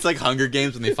 It's like Hunger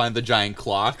Games when they find the giant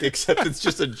clock, except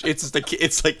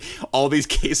it's like all these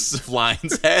cases of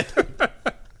lion's head.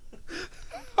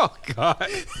 Oh god.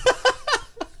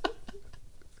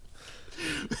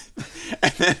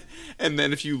 And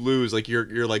then if you lose, like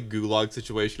your like gulag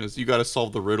situation is you got to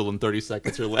solve the riddle in 30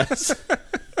 seconds or less.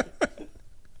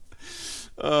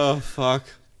 Oh fuck.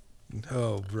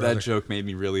 Oh brother. That joke made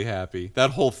me really happy.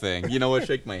 That whole thing. You know what?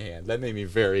 Shake my hand. That made me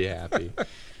very happy.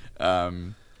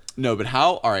 No, but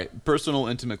how? All right. Personal,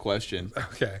 intimate question.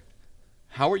 Okay.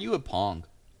 How are you at Pong?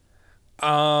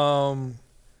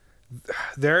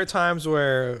 There are times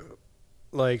where,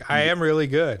 like, I am really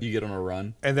good, You get on a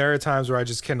run. and there are times where I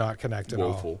just cannot connect at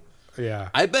Woeful. all. Yeah.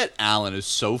 I bet Alan is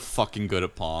so fucking good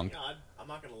at Pong. God, I'm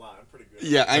not gonna lie, I'm pretty good.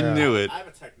 Yeah, I knew it. I have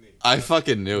a technique. I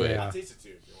fucking knew it. Yeah. I'll teach it to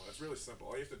you if you want. It's really simple.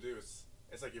 All you have to do is,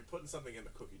 it's like you're putting something in the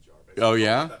cookie jar. Basically. Oh, It's all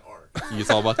yeah? about that arc. It's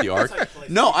all about the arc. That's how you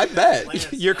play No, I bet.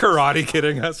 plants, You're karate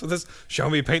kidding us with this. Show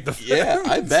me paint the. Yeah,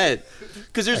 I bet.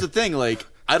 Because there's the thing, like,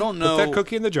 I don't know. Put that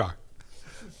cookie in the jar.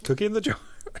 Cookie in the jar.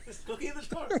 Just cookie in the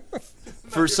jar.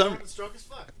 For some- Strong as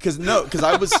fuck. Because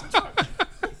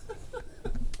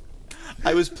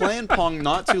I was playing Pong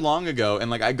not too long ago, and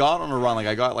like I got on a run, like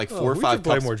I got like 4 or we 5 should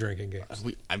play cups. more drinking games.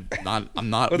 I'm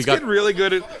not. Let's get really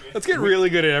good at. Let's get really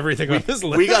good at everything on this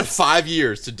list. We got 5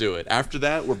 years to do it. After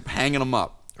that, we're hanging them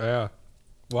up. Yeah.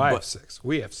 Well, I have But- 6.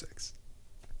 We have 6.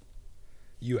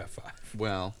 You have 5.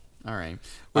 Well, all right.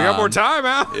 We got more time,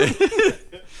 Al.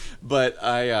 But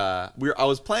I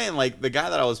was playing like the guy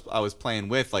that I was playing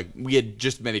with, like we had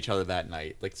just met each other that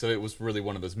night, like so it was really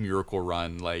one of those miracle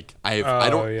run. Like I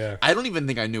don't even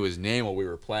think I knew his name while we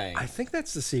were playing. I think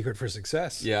that's the secret for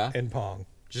success. Yeah. In Pong,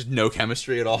 Just no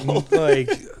chemistry at all. like,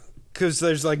 because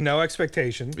there's like no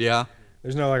expectation. Yeah,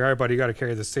 There's no like, all right, buddy, you got to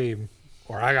carry this team,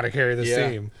 or I got to carry this Yeah.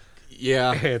 team.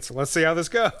 yeah. It's let's see how this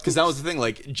goes. Because that was the thing.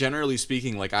 Like generally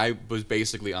speaking, like I was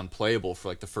basically unplayable for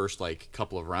like the first like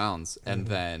couple of rounds, and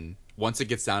then once it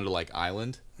gets down to like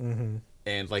island,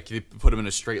 and like you put them in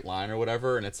a straight line or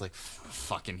whatever, and it's like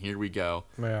fucking here we go.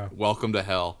 Yeah. Welcome to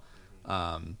hell.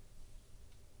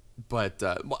 But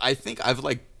well, I think I've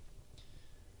like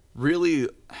really.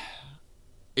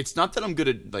 It's not that I'm good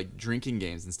at like drinking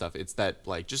games and stuff. It's that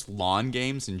like just lawn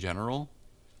games in general,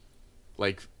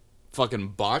 like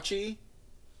fucking bocce,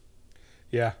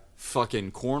 Yeah.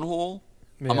 fucking cornhole.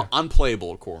 I'm Yeah.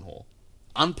 unplayable at cornhole.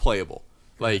 Unplayable.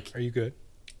 Like Are you good?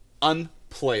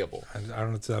 unplayable. I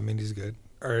don't know if that means he's good,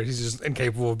 or he's just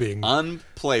incapable of being.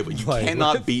 Unplayable. You Played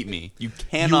cannot with. beat me. You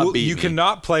cannot beat You me.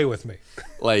 cannot play with me.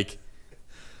 Like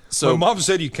So so mom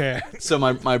said you can. so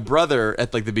my brother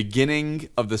at like the beginning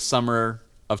of the summer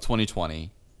of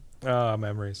 2020,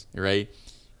 Memories. right?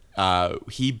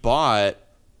 He bought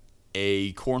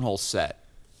a cornhole set.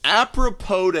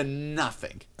 Apropos to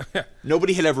nothing.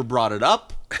 Nobody had ever brought it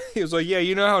up. He was like, "Yeah,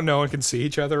 you know how no one can see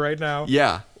each other right now.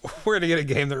 Yeah, We're gonna get a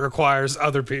game that requires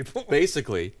other people."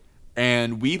 basically.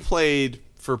 And we played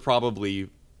for probably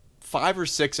 5 or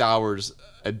 6 hours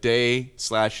a day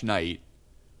 / night,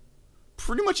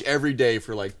 pretty much every day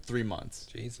for like 3 months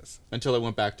Jesus. until I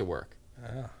went back to work.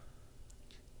 Yeah.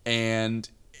 And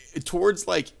towards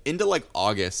like into like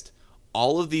August,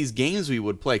 all of these games we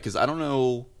would play, because I don't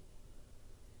know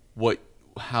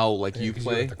how like you 'Cause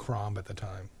play, were at the Crom at the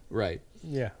time. right?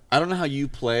 Yeah. I don't know how you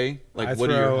play. Like, I what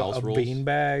throw are your house a rules?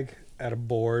 beanbag at a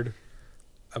board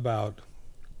about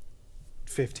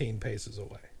 15 paces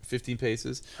away. 15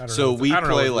 paces. I don't So know we I don't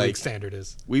know play what the like league standard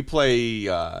is. we play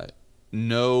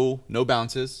no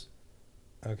bounces.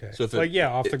 Okay. So if like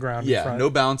off the ground. in Yeah, front. no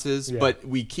bounces, Yeah. but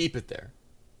we keep it there.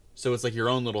 So it's like your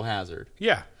own little hazard.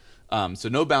 Yeah, So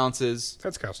no bounces.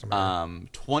 that's customary.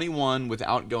 21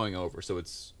 without going over. So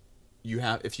it's you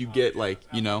have if you get like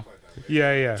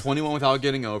yeah. 21 without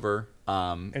getting over.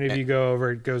 And if you go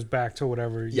over, it goes back to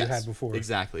whatever you yes, had before.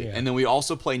 exactly. Yeah. And then we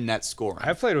also play net scoring.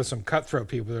 I've played with some cutthroat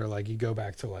people that are like, you go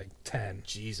back to like 10.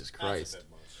 Jesus That's Christ. a bit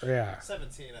much. Yeah.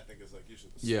 17, I think, is like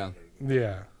usually the Yeah.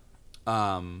 standard.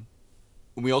 Yeah.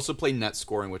 We also play net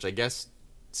scoring, which I guess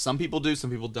some people do, some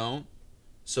people don't.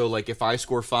 So like if I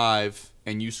score 5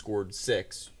 and you scored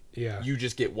 6, Yeah. you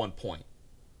just get 1 point,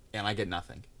 and I get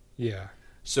nothing. Yeah.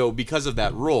 So because of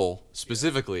that rule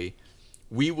specifically,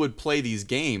 we would play these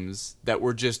games that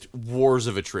were just wars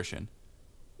of attrition,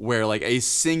 where like a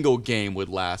single game would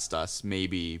last us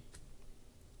maybe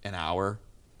an hour,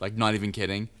 like not even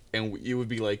kidding. And it would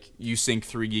be like you sink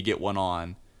 3, you get 1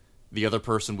 on, the other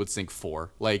person would sink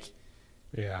 4. Like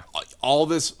Yeah. all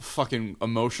this fucking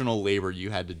emotional labor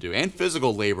you had to do and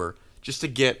physical labor just to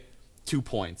get 2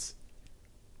 points.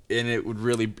 And it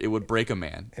would break a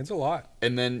man. It's a lot.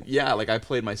 And then, like I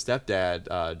played my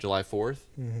stepdad July 4th.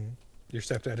 Your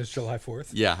stepdad is July 4th.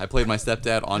 Yeah, I played my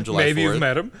stepdad on July 4th. Maybe you've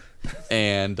met him.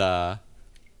 And I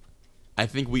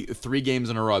think 3 games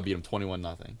in a row I beat him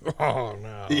 21-0. Oh,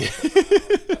 no.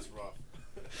 That's rough.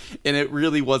 And it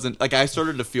really wasn't, like I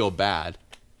started to feel bad.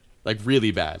 Like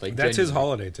really bad. Like That's his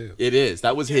genuinely. holiday, too. It is.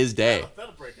 That was his day.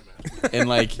 That'll break him out. And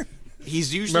like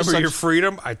he's usually Remember such, your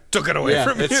freedom? I took it away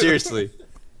from you. seriously.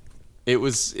 It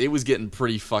was getting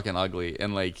pretty fucking ugly,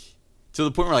 and like to the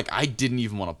point where like I didn't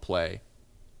even want to play.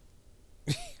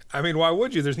 I mean, why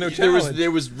would you? There's no challenge.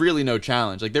 There was really no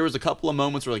challenge. Like there was a couple of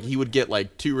moments where like he would get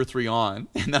like 2 or 3 on,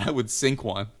 and then I would sink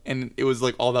 1, and it was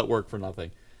like all that work for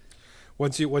nothing.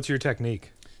 What's your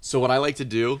technique? So what I like to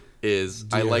do is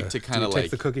I like to kind of take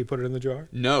like the cookie, put it in the jar.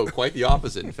 no, quite the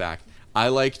opposite. In fact, I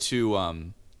like to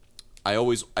I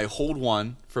hold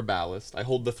 1 for ballast. I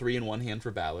hold the 3 in one hand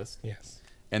for ballast. Yes.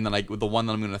 And then with the one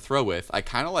that I'm going to throw with, I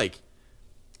kind of like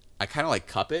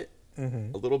cup it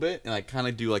a little bit, and I kind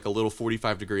of do like a little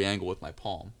 45-degree angle with my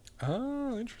palm.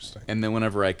 Oh, interesting. And then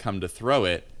whenever I come to throw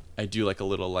it, I do like a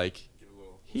little like Give it a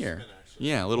little here, spin action.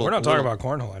 yeah, a little. We're not little, talking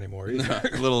about cornhole anymore.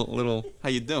 Either. little. How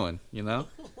you doing? You know,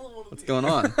 what's going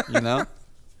on?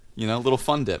 You know, little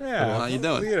fun dip. Yeah. Little, how you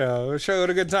doing? You know, show it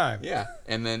a good time. Yeah,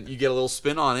 and then you get a little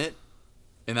spin on it,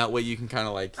 and that way you can kind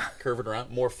of like curve it around.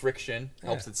 More friction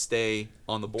helps it stay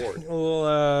on the board. A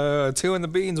little 2 in the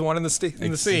beans, 1 in the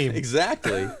in the seam.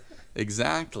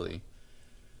 Exactly.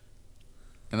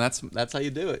 And that's how you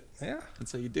do it. Yeah.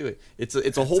 That's how you do it. It's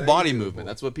a whole how body you do it, movement. boy.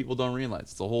 That's what people don't realize.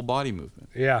 It's a whole body movement.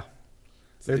 Yeah.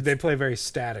 They play very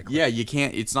statically. Yeah, you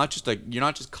can't. It's not just like you're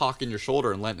not just cocking your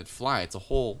shoulder and letting it fly. It's a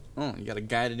whole. You got to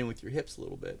guide it in with your hips a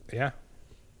little bit. Yeah.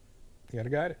 You got to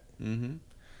guide it.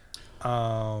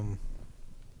 Mm-hmm.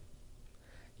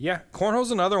 Yeah,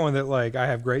 cornhole's another one that like I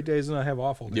have great days and I have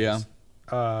awful days.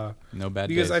 Yeah. No bad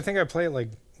Because days. I think I play it like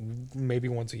maybe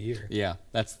once a year. Yeah,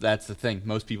 that's the thing.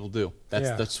 Most people do. That's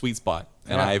Yeah. the sweet spot,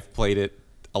 and Yeah. I've played it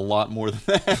a lot more than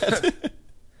that.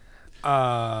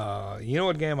 You know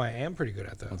what game I am pretty good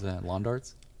at though? What's that? Lawn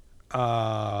darts?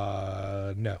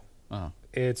 No. Oh.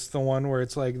 It's the one where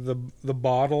it's like the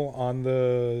bottle on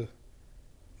the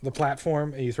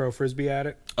platform and you throw a frisbee at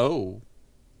it. Oh.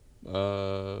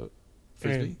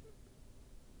 Frisbee.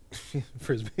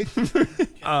 Frisbee.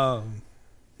 Canjo.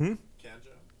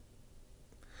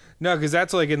 No, because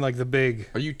that's like in like the big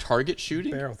Are you target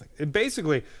shooting? barrel thing. It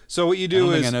basically, so what you I do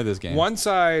don't is think I know this game. one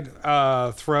side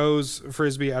throws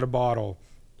frisbee at a bottle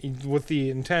with the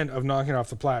intent of knocking it off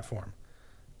the platform.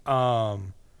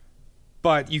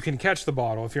 But you can catch the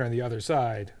bottle if you're on the other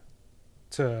side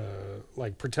to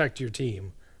like protect your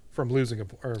team from losing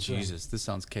Jesus, this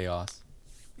sounds chaos.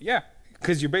 Yeah,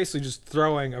 because you're basically just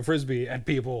throwing a frisbee at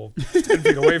people 10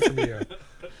 feet away from you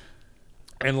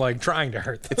and like trying to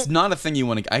hurt them. It's not a thing you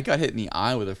want to. I got hit in the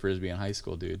eye with a frisbee in high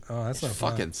school, dude. Oh, that's it not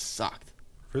fun. fucking sucked.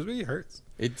 Frisbee hurts.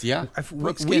 It's yeah.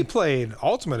 We played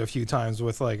Ultimate a few times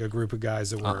with like a group of guys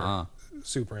that were Uh-uh.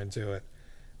 super into it.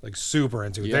 Like super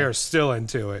into it. Yeah. They are still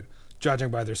into it, judging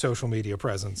by their social media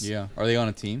presence. Yeah. Are they on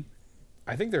a team?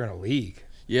 I think they're in a league.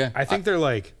 Yeah. I think they're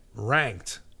like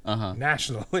ranked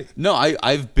nationally. No,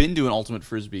 I've been to an Ultimate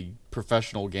Frisbee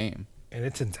professional game. And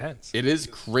it's intense. It is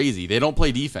crazy. They don't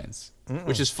play defense.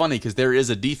 which is funny because there is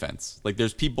a defense. Like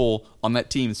there's people on that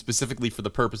team specifically for the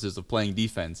purposes of playing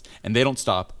defense, and they don't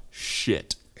stop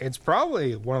shit, It's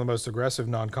probably one of the most aggressive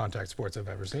non-contact sports I've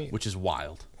ever seen. which is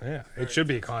wild. Yeah, it should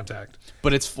be a contact.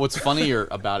 But it's what's funnier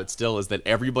about it still is that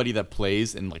everybody that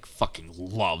plays and like fucking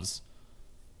loves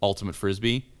ultimate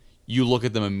frisbee, you look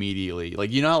at them immediately.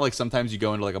 Like you know how like sometimes you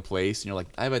go into like a place and you're like,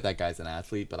 I bet that guy's an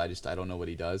athlete, but I don't know what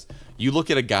he does. You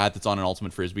look at a guy that's on an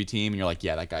ultimate frisbee team and you're like,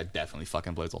 yeah, that guy definitely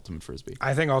fucking plays ultimate frisbee.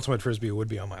 I think ultimate frisbee would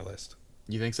be on my list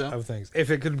You think so? of things. If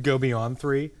it could go beyond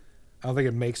 3, I don't think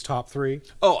it makes top 3.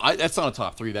 Oh, that's not a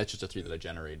top 3. That's just a 3 that I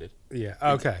generated. Yeah.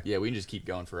 Okay. Yeah, we can just keep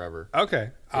going forever.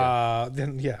 Okay. Yeah.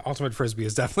 Then yeah, ultimate frisbee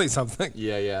is definitely something.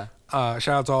 Yeah. Shout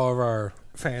out to all of our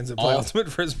fans that play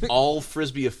ultimate frisbee. All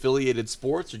frisbee affiliated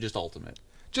sports or just ultimate?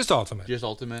 Just ultimate. Just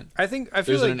ultimate. I feel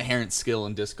There's like an inherent skill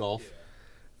in disc golf,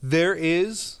 there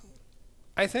is.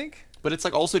 I think. but it's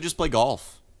like also just play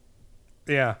golf.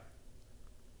 Yeah.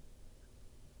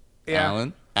 Yeah.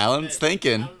 Alan's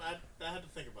thinking. I had to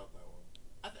think about that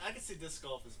one. I can see disc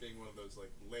golf as being one of those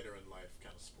like later in life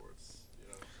kind of sports.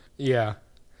 You know. Yeah.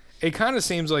 It kind of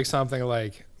seems like something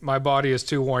like my body is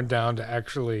too worn down to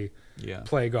actually Yeah.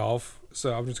 play golf,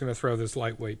 so I'm just going to throw this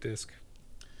lightweight disc.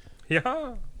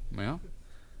 Yeah. Yeah.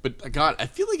 But God, I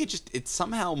feel like it's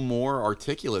somehow more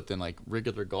articulate than like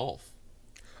regular golf.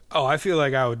 Oh, I feel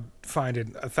like I would find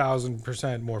it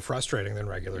 1,000% more frustrating than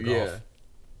regular golf.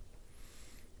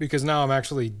 Because now I'm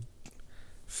actually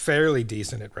fairly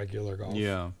decent at regular golf.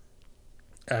 Yeah.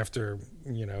 After,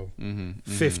 15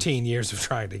 15 years of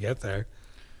trying to get there.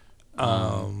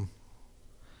 Yeah,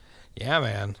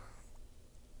 man.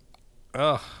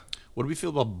 Ugh. What do we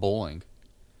feel about bowling?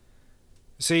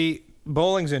 See,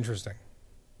 bowling's interesting.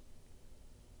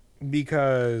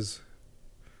 Because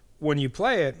when you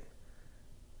play it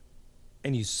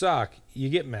and you suck, you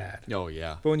get mad. Oh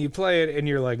yeah. But when you play it and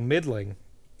you're like middling,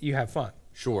 you have fun.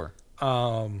 Sure.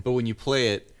 But when you play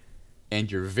it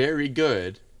and you're very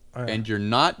good and you're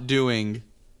not doing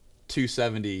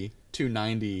 270,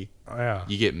 290, Yeah.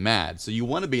 you get mad. So you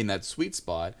want to be in that sweet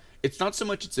spot. It's not so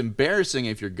much it's embarrassing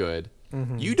if you're good.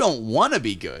 You don't want to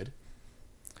be good.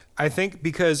 I think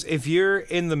because if you're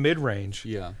in the mid-range,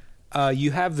 Yeah.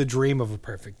 you have the dream of a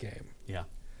perfect game. Yeah.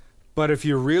 But if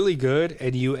you're really good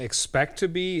and you expect to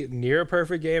be near a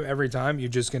perfect game every time, you're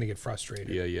just going to get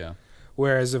frustrated. Yeah.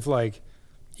 Whereas if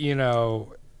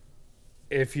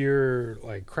if you're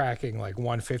like cracking like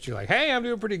 150, you're like, hey, I'm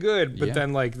doing pretty good. But Yeah.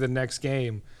 then like the next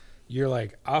game, you're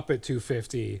like up at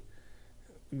 250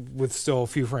 with still a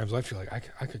few frames left. You're like,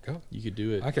 I could go. You could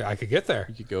do it. I could get there.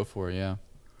 You could go for it, yeah.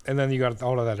 And then you got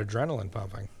all of that adrenaline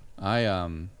pumping.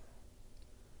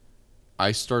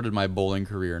 I started my bowling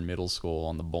career in middle school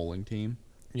on the bowling team.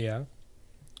 Yeah.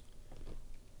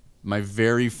 My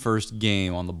very first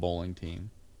game on the bowling team.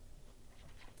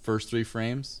 First 3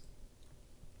 frames.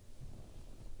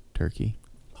 Turkey.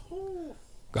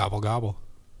 Gobble, gobble.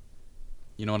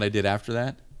 You know what I did after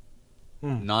that?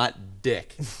 Not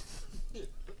dick.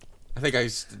 I think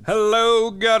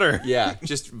Hello, gutter. yeah,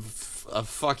 just a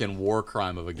fucking war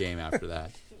crime of a game after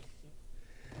that.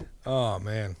 Oh,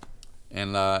 man.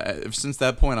 And since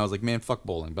that point, I was like, man, fuck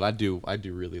bowling. But I do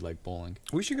really like bowling.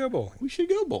 We should go bowling. We should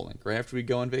go bowling right after we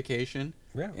go on vacation.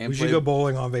 Yeah. And We should play- go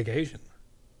bowling on vacation.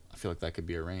 I feel like that could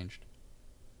be arranged.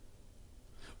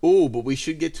 Ooh, but we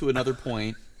should get to another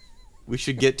point.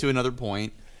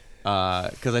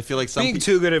 Because I feel like Being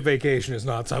too good at vacation is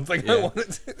not something I Yeah. want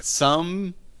to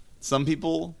do. some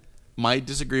people might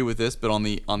disagree with this, but on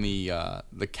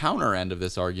the counter end of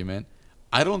this argument,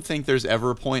 I don't think there's ever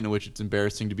a point in which it's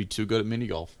embarrassing to be too good at mini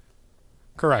golf.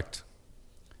 Correct.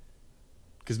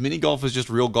 Because mini golf is just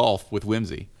real golf with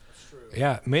whimsy. That's true.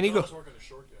 Yeah, mini You're always golf. working a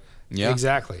short game. Yeah,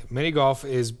 Exactly. Mini golf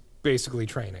is basically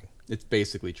training. it's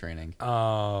basically training.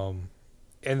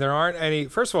 And there aren't any.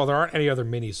 First of all, there aren't any other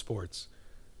mini sports.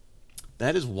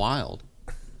 That is wild.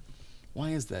 Why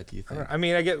is that? Do you think? I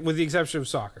mean, I get with the exception of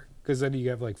soccer, because then you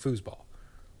have like foosball.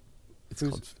 It's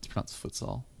pronounced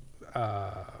futsal.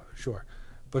 Sure,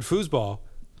 but foosball.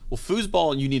 Well,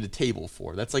 foosball you need a table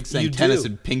for. That's like saying You tennis do.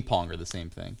 and ping pong are the same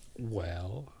thing.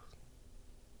 Well,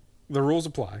 the rules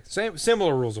apply.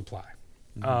 Similar rules apply.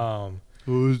 Mm-hmm.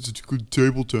 Oh, it's good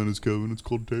table tennis, Kevin. It's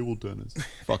called table tennis.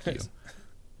 Fuck you.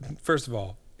 First of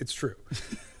all, it's true.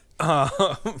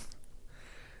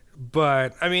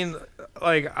 But I mean,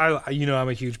 like I'm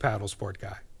a huge paddle sport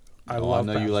guy. I love.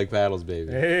 know you paddle. like paddles,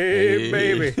 baby. Hey,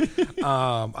 baby.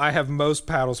 I have most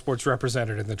paddle sports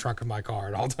represented in the trunk of my car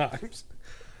at all times.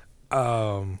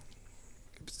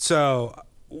 So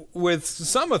with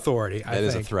some authority, That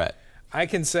is a threat. I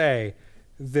can say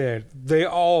that they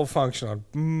all function on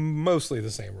mostly the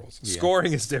same rules. Yeah.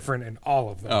 Scoring is different in all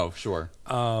of them. Oh, sure.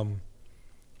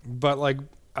 But like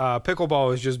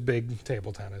pickleball is just big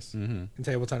table tennis, Mm-hmm. and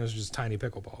table tennis is just tiny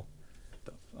pickleball.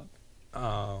 The fuck?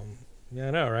 Yeah,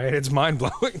 I know, right? It's mind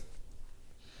blowing.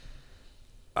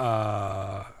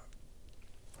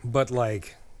 But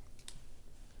like,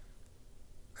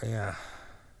 yeah,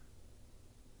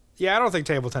 I don't think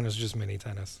table tennis is just mini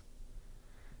tennis,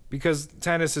 because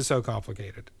tennis is so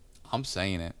complicated. I'm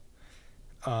saying it.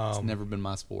 It's never been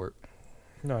my sport.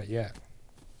 Not yet.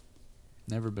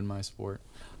 Never been my sport.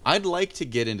 I'd like to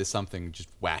get into something just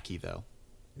wacky though.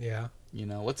 Yeah. You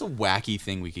know, what's a wacky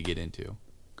thing we could get into?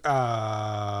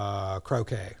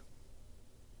 Croquet.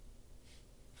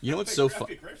 You know what's so That'd fun?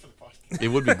 be great for the podcast. It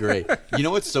would be great. You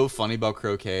know what's so funny about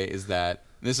croquet is that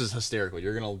this is hysterical.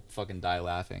 You're gonna fucking die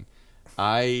laughing.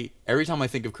 Every time I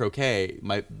think of croquet,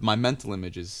 my mental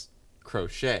image is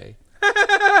crochet.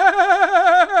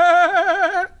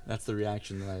 That's the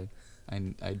reaction that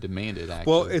I demanded.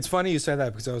 Actually, Well, it's funny you said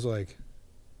that, because I was like,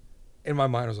 in my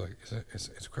mind, I was like,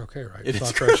 it's croquet, right? It It's is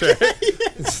not crochet.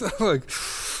 It's not like,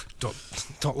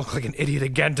 don't look like an idiot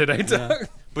again today, Doug.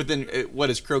 But then, what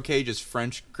is croquet? Just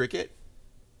French cricket?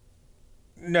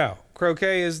 No,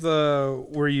 croquet is the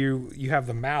where you have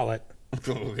the mallet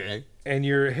Okay. and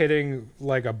you're hitting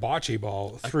like a bocce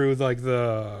ball through like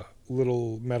the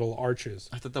little metal arches.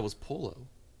 I thought that was polo.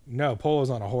 No, polo's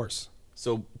on a horse.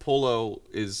 So polo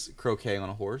is croquet on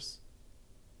a horse.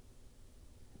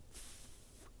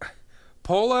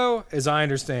 Polo, as I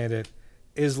understand it,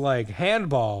 is like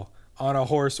handball on a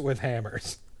horse with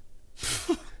hammers.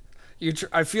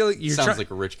 I feel like you're Sounds like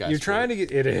a rich guy's You're sport. trying to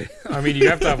get it. Is. I mean, you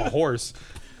have to have a horse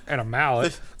and a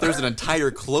mallet. There's an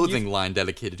entire clothing line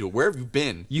dedicated to it. Where have you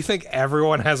been? You think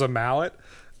everyone has a mallet?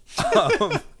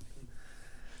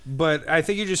 But I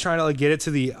think you're just trying to like get it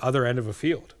to the other end of a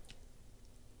field,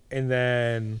 and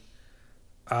then,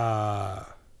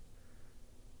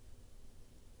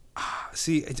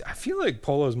 see, I feel like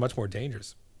polo is much more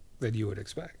dangerous than you would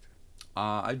expect.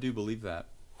 I do believe that.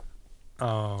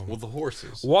 Well, the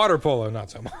horses. Water polo, not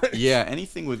so much. Yeah,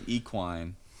 anything with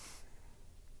equine.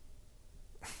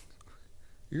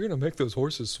 You're gonna make those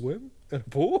horses swim in a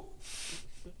pool?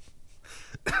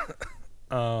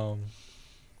 I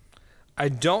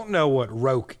don't know what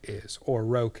roque is or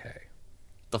roque.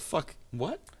 The fuck?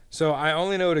 What? So I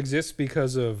only know it exists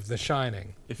because of The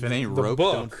Shining. If it ain't The rope,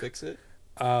 book. don't fix it.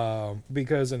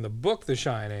 Because in the book The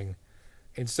Shining,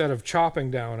 instead of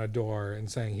chopping down a door and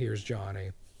saying, "Here's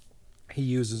Johnny," he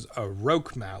uses a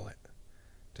roque mallet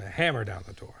to hammer down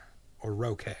the door, or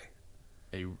roque.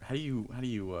 How do you?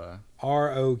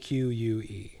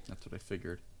 ROQUE. That's what I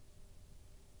figured.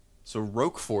 So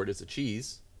Roquefort is a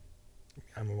cheese.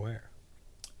 I'm aware.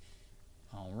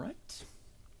 All right.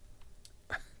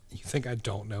 You think I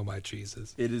don't know my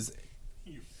cheeses? It is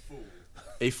You fool.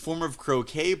 a form of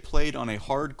croquet played on a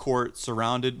hard court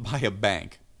surrounded by a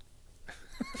bank.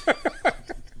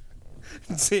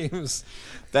 It seems.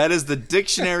 That is the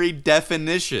dictionary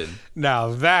definition. Now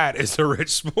that is a rich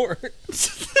sport.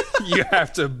 You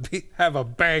have to have a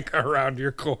bank around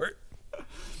your court.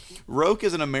 Roque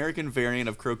is an American variant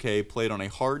of croquet played on a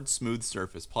hard, smooth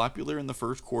surface, popular in the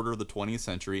first quarter of the 20th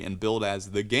century and billed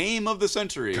as the game of the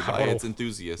century by what a- its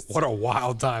enthusiasts. What a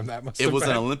wild time that must It have was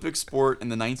been. an Olympic sport in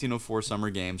the 1904 Summer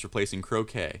Games, replacing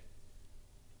croquet.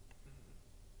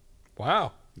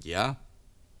 Wow. Yeah.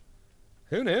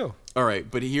 Who knew? All right,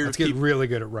 but here Let's get really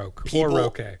good at roque or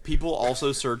roque. people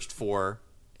also searched for.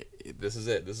 This is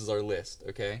it. This is our list.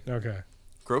 Okay. Okay.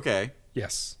 Croquet,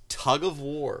 Yes. tug of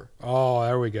war. Oh,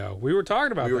 there we go. We were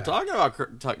talking about We were that. talking about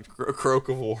croque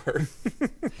of war.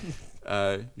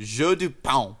 Jeu du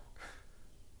pain.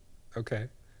 Okay.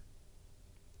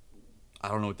 I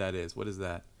don't know what that is. What is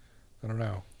that? I don't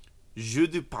know. Jeu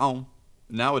du pain,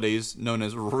 nowadays known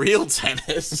as real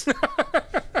tennis. What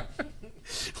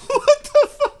the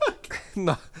fuck?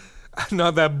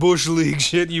 Not that bush league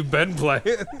shit you've been playing.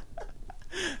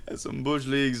 That's some bush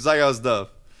league Zaga stuff.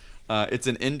 It's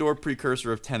an indoor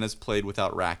precursor of tennis played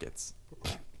without rackets.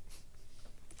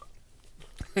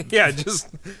 Yeah, just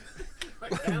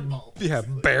Like handball.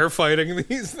 bear fighting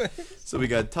these things. So we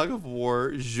got tug of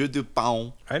war, jeu du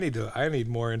pain. I need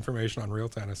more information on real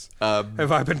tennis. Uh,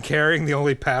 Have I been carrying the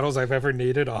only paddles I've ever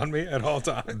needed on me at all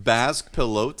times? Basque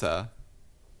pelota,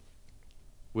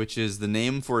 which is the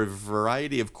name for a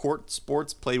variety of court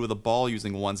sports played with a ball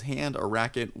using one's hand, a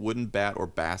racket, wooden bat, or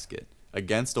basket.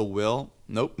 Against a will?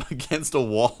 Nope. Against a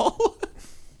wall?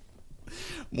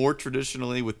 More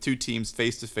traditionally with two teams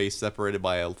face-to-face separated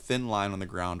by a thin line on the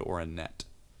ground or a net.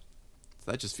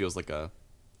 So that just feels like a...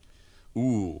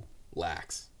 Ooh,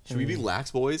 lax. Should we be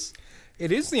lax boys?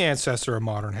 It is the ancestor of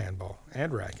modern handball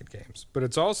and racket games, but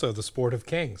it's also the sport of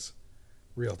kings.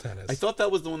 Real tennis. I thought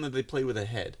that was the one that they play with a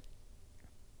head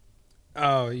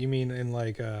Oh, you mean in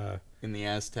like in the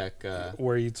Aztec.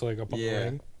 where it's like up a Yeah,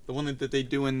 ring? the one that they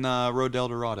do in Road El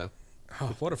Dorado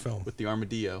Oh, what a film! with the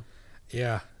armadillo.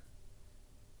 Yeah.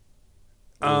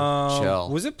 Chill.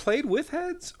 Was it played with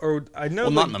heads, or I know?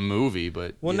 Well, like, not in the movie,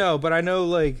 but Well, yeah. no, but I know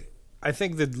like I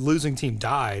think the losing team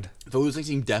died. The losing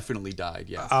team definitely died.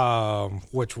 Yes.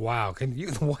 Which wow, can you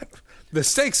what? The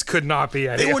stakes could not be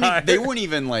any They weren't. higher. They weren't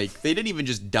even like. They didn't even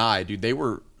just die, dude. They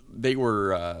were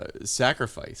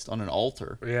sacrificed on an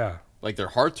altar. Yeah, Like their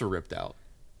hearts were ripped out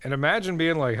and imagine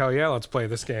being like, hell yeah, let's play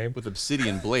this game. with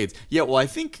obsidian blades. Yeah. Well, I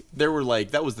think there were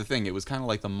like that was the thing. It was kind of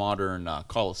like the modern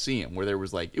Colosseum, where there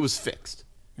was like it was fixed.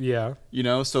 Yeah, You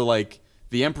know, so like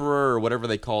the emperor or whatever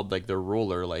they called like their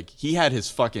ruler, like he had his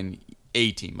fucking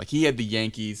A team. Like he had the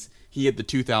Yankees, he had the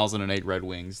 2008 Red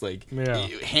Wings. Like Yeah.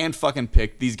 hand fucking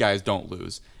picked. These guys don't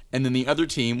lose. And then the other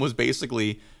team was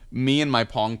basically me and my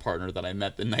pong partner that I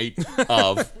met the night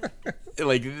of.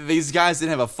 Like these guys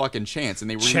didn't have a fucking chance, and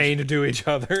they were chained to each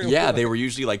other. yeah, they were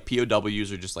usually like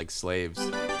POWs or just like slaves.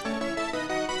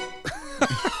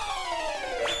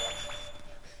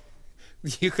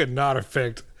 You could not have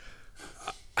picked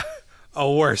a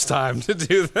worse time to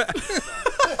do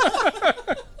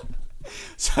that.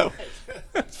 So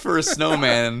for a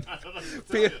snowman.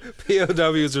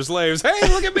 POWs are slaves. Hey,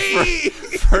 look at me!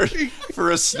 for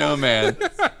a snowman,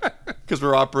 because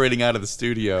we're operating out of the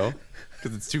studio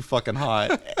because it's too fucking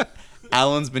hot.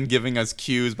 Alan's been giving us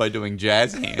cues by doing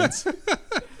jazz hands,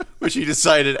 which he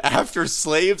decided after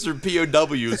slaves or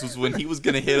POWs was when he was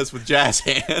gonna hit us with jazz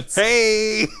hands.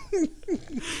 Hey!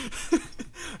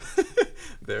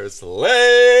 They're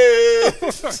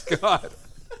slaves. Oh, God.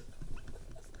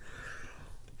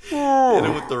 Hit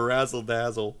him with the razzle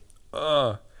dazzle.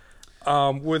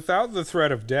 Without the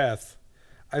threat of death,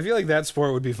 I feel like that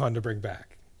sport would be fun to bring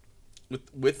back.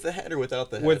 With the head or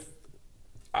without the head?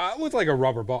 With like a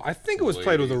rubber ball. I think it was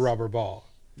played with a Please. rubber ball.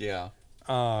 Yeah.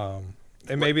 And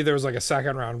maybe there was like a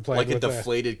second round played Like a with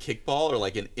deflated kickball or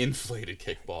like an inflated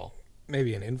kickball?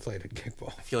 maybe an inflated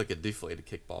kickball. I feel like a deflated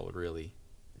kickball would really.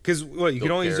 Because what you can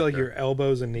Built only use like character. your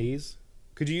elbows and knees.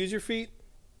 Could you use your feet?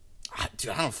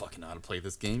 Dude, I don't fucking know how to play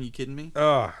this game. You kidding me?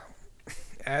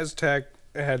 Aztec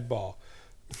head ball.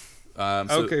 So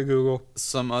Okay, Google.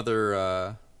 Some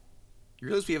other. You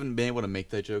realize we haven't been able to make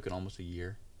that joke in almost a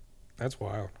year, That's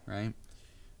wild. right?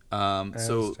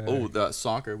 Aztec. The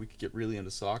soccer. We could get really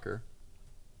into soccer.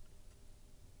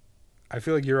 I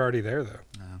feel like you're already there though.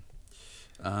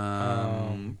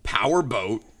 Power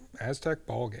boat. Aztec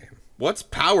ball game. What's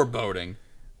power boating?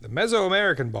 The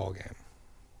Mesoamerican ball game.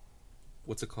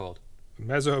 What's it called? The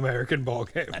Mesoamerican ball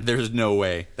game. There's no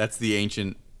way. That's the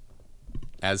ancient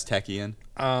Aztecian.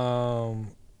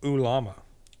 Ulama.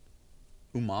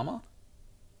 Umama?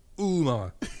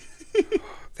 Ulama.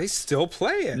 They still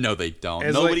play it. No, they don't.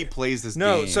 It's Nobody like- plays this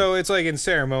No, game. so it's like in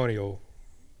ceremonial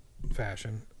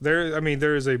fashion.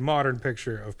 There is a modern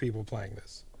picture of people playing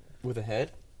this. with a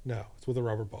head? No, it's with a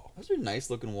rubber ball. Those are nice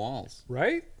looking walls.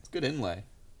 Right? It's good inlay.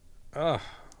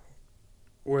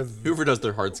 With Whoever does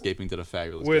their hardscaping did a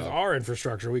fabulous with job. our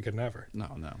infrastructure, we could never. No.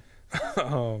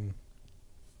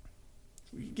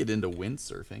 We could get into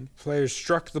windsurfing. Players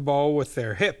struck the ball with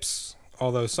their hips,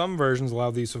 although some versions allow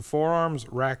the use of forearms,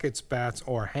 rackets, bats,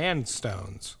 or hand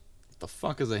stones. The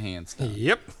fuck is a handstand?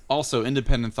 Yep. Also,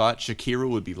 independent thought, Shakira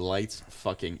would be lights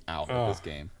fucking out at this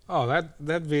game. Oh,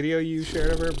 that video you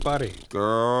shared of her, buddy.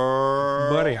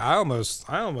 Girl. Buddy, I almost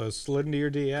slid into your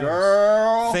DMs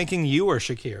Girl. thinking you were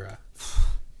Shakira.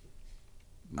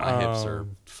 My hips are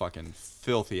fucking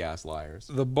filthy ass liars.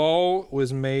 The ball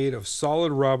was made of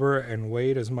solid rubber and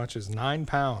weighed as much as 9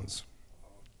 pounds.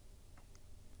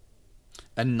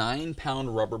 A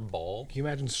 9-pound rubber ball? Can you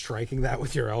imagine striking that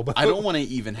with your elbow? I don't want to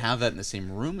even have that in the same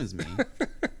room as me.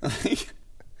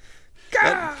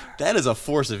 that is a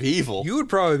force of evil. You would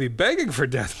probably be begging for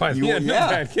death by the You- end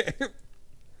yeah. of that game.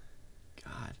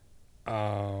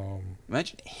 God.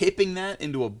 Imagine hipping that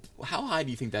into a. How high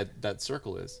do you think that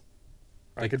circle is?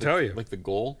 I can tell you. Like the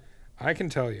goal? I can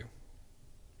tell you.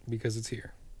 Because it's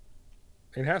here.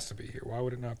 It has to be here. Why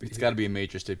would it not be It's here? got to be a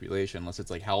major stipulation, unless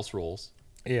it's like house rules.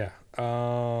 Yeah.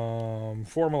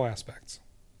 Formal aspects.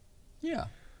 Yeah.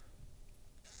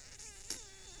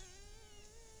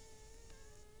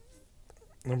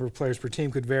 Number of players per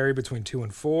team could vary between 2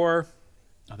 and 4.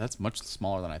 Oh, that's much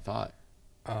smaller than I thought.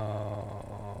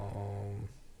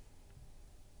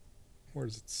 Where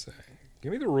does it say?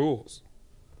 Give me the rules.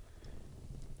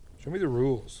 Show me the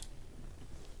rules.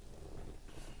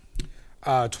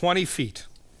 20 feet.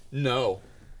 No.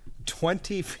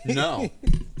 20 feet. No.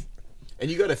 And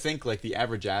you got to think like the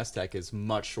average Aztec is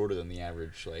much shorter than the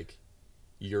average like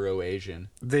Euro-Asian.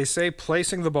 They say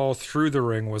placing the ball through the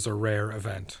ring was a rare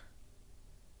event.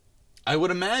 I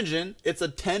would imagine it's a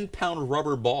 10-pound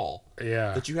rubber ball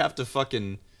Yeah. that you have to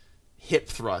fucking hip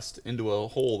thrust into a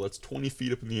hole that's 20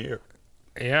 feet up in the air.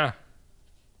 Yeah.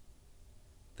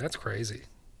 That's crazy.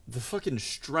 The fucking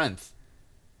strength.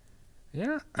 Yeah.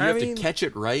 You I have mean, to catch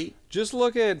it right. just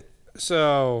look at,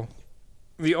 so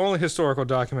the only historical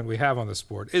document we have on the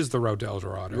sport is the Road to El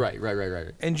Dorado. Right.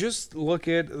 And just look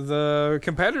at the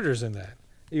competitors in that.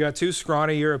 You got two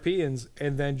scrawny Europeans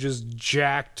and then just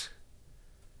jacked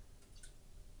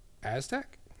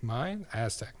Aztec?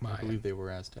 Aztec. I believe they were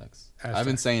Aztecs. Aztec. I've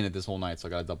been saying it this whole night, so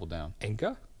I gotta double down.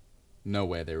 Inca? No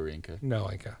way they were Inca. No,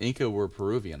 Inca. Inca were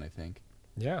Peruvian, I think.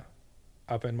 Yeah.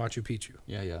 Up in Machu Picchu.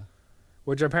 Yeah.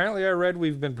 Which apparently I read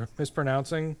we've been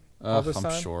mispronouncing all this I'm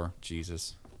time. sure.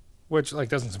 Jesus. Which, like,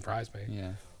 doesn't surprise me.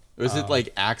 Yeah. Was it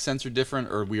like accents are different,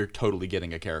 or we are totally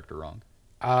getting a character wrong?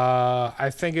 I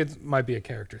think it might be a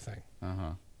character thing.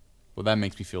 Well, that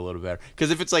makes me feel a little better.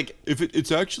 Because if it's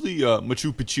actually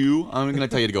Machu Picchu, I'm gonna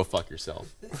tell you to go fuck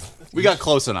yourself. We got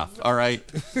close enough, all right.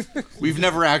 We've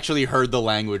never actually heard the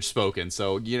language spoken,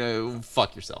 so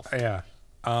fuck yourself. Yeah.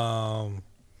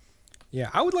 Yeah,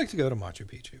 I would like to go to Machu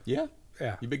Picchu. Yeah.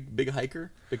 Yeah. You big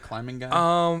hiker, big climbing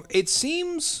guy. It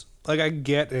seems like I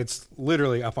get it's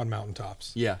literally up on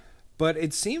mountaintops. Yeah. But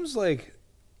it seems like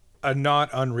a not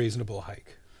unreasonable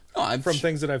hike No, from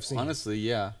things that I've seen. Honestly,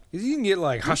 yeah. You can get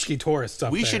like husky tourists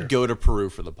up We there. should go to Peru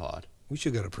for the pod. We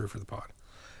should go to Peru for the pod.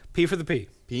 P for the P.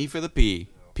 P for the P.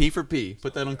 P for P.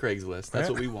 Put that on Craigslist. That's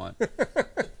what we want.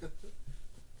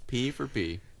 P for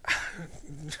P.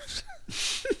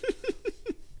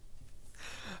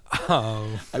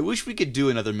 I wish we could do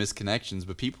another Misconnections,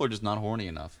 but people are just not horny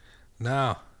enough.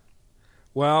 No.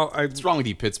 Well, What's wrong with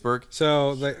you, Pittsburgh?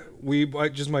 so we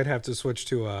just might have to switch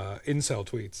to incel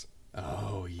tweets.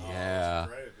 Oh, yeah.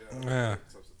 Right, Yeah.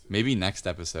 Maybe next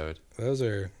episode. Those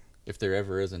are If there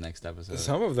ever is a next episode.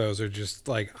 some of those are just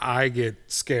like I get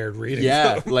scared reading.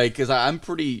 Yeah, them. like, because I'm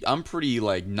pretty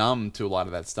like numb to a lot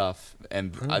of that stuff.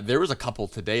 And there was a couple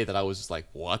today that I was just like,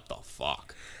 what the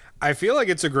fuck? I feel like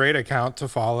it's a great account to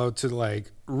follow to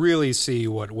like really see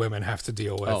what women have to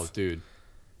deal with. Oh, dude.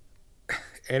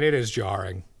 And it is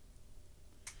jarring.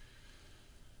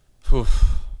 You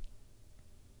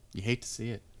hate to see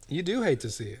it. You do hate to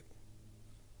see it.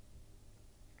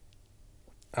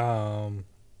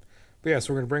 But yeah,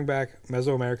 so we're gonna bring back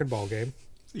Mesoamerican ball game.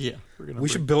 Yeah. We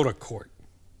should build a court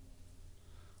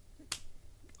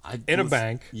in a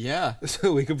bank Yeah.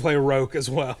 so we can play roke as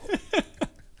well.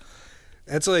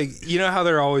 It's like, you know how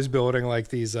they're always building like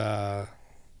these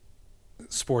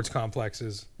sports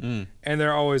complexes, and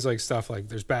they're always like stuff like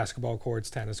there's basketball courts,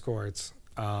 tennis courts.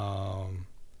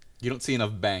 You don't see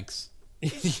enough banks.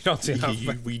 You don't see enough.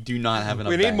 We do not have enough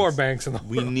We need banks. more banks in the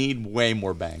We world. need way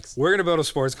more banks. We're gonna build a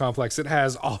sports complex that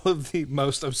has all of the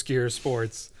most obscure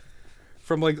sports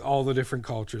from like all the different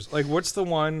cultures. Like, what's the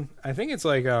one? I think it's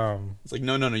like It's like,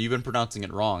 no, you've been pronouncing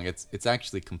it wrong. It's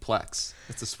actually complex.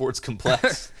 It's a sports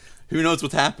complex. Who knows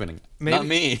what's happening? Not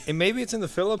me. And maybe it's in the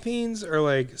Philippines or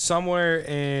like somewhere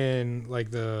in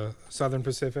like the Southern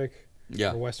Pacific,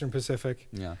 Yeah. or Western Pacific.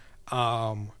 Yeah.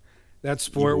 That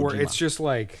sport Iwo where Jima. it's just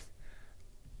like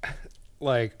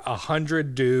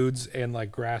 100 dudes in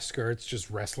like grass skirts just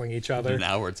wrestling each other.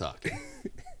 Now we're talking.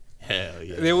 Hell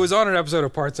yeah. It was on an episode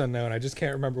of Parts Unknown. I just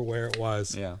can't remember where it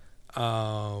was. Yeah.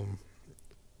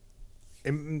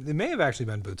 It may have actually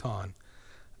been Bhutan.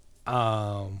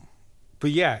 But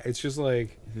yeah, it's just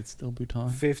like Is it still Bhutan?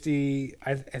 50.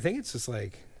 I think it's just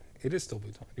like it is still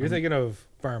Bhutan. You're thinking of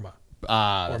Burma.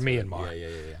 Ah, Or that's Myanmar. Right.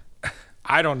 Yeah.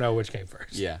 I don't know which came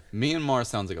first. Yeah. Myanmar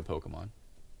sounds like a Pokemon.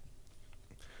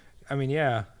 I mean,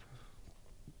 yeah.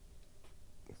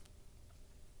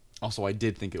 Also, I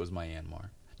did think it was Myanmar.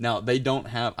 Now, they don't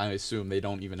have, I assume they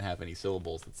don't even have any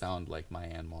syllables that sound like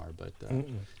Myanmar, but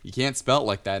you can't spell it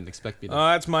like that and expect me to. Oh,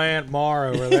 that's my Aunt Mar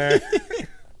over there.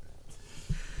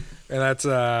 And that's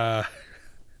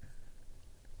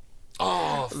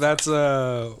that's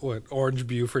what, Orange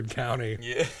Beaufort County.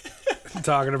 Yeah.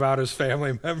 Talking about his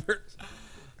family members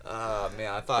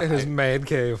Man, I thought in his man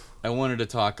cave. I wanted to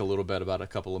talk a little bit about a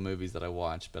couple of movies that I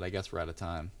watched, but I guess we're out of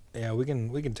time. Yeah, we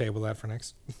can table that for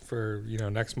next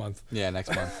month. Yeah,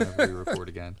 next month whenever we record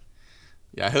again.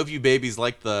 Yeah, I hope you babies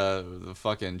like the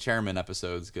fucking chairman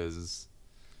episodes, because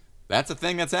that's a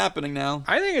thing that's happening now.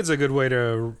 I think it's a good way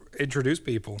to introduce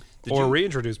people or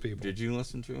reintroduce people. Did you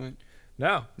listen to it?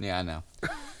 No, Yeah, I know.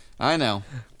 I know.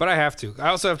 but I have to. I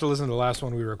also have to listen to the last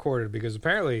one we recorded because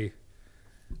apparently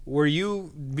Were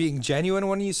you being genuine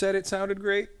when you said it sounded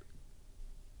great?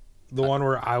 The one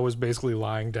where I was basically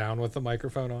lying down with the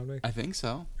microphone on me? I think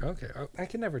so. Okay. I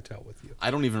can never tell with you. I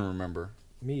don't even remember.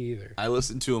 Me either. I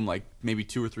listened to them like maybe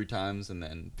 2 or 3 times, and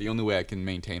then the only way I can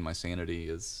maintain my sanity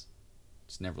is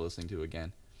just never listening to it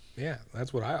again. Yeah,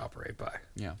 that's what I operate by.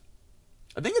 Yeah.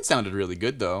 I think it sounded really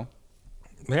good, though.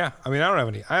 Yeah, I mean, I don't have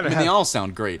any. I mean, they all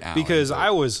sound great, Alan. because but I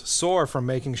was sore from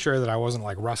making sure that I wasn't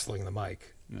like rustling the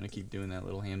mic. You want to keep doing that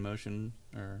little hand motion?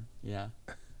 Or, yeah.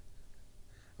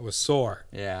 I was sore.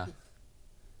 Yeah.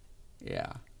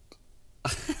 Yeah.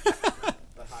 That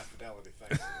high fidelity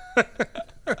thing.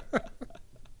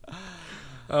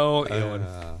 Oh, Ewan.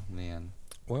 Man.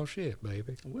 Well, shit,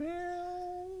 baby.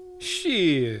 Well.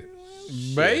 Shit,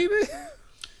 baby.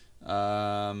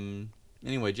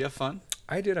 Anyway, did you have fun?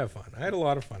 I did have fun. I had a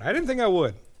lot of fun. I didn't think I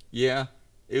would. Yeah.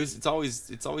 It's always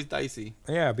dicey.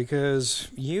 Yeah, because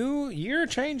you're a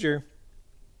changer.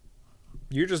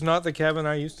 You're just not the Kevin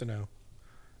I used to know.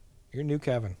 You're new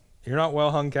Kevin. You're not well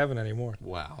hung Kevin anymore.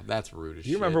 Wow, that's rude as Do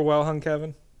you shit. remember well hung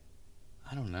Kevin?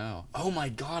 I don't know. Oh my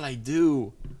god, I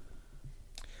do.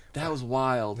 That was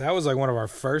wild. That was like one of our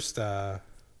first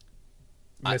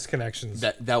misconnections.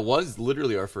 That was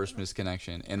literally our first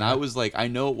misconnection, and I was like, I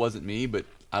know it wasn't me, but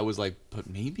I was like, but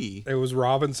maybe. It was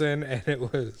Robinson, and it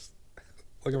was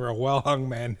looking for a well hung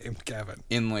man named Kevin.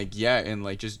 And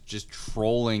like just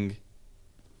trolling.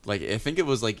 Like I think it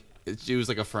was like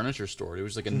a furniture store. It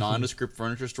was like a nondescript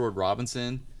furniture store at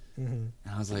Robinson. And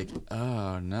I was like,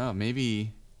 oh no,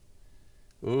 maybe.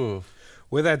 Ooh.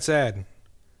 With that said,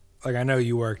 like I know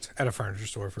you worked at a furniture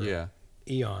store for Yeah.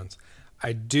 eons.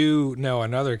 I do know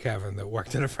another Kevin that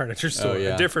worked at a furniture store,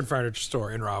 yeah. a different furniture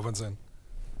store in Robinson.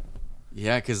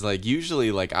 Yeah, because like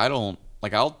usually like I don't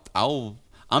like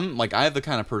I'm like I have the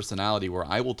kind of personality where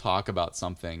I will talk about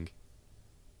something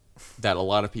that a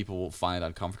lot of people will find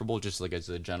uncomfortable, just like as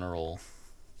a general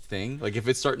thing. Like if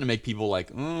it's starting to make people like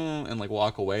and like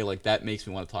walk away, like that makes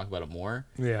me want to talk about it more.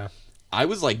 Yeah. I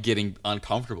was like getting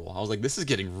uncomfortable. I was like, this is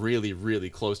getting really, really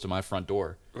close to my front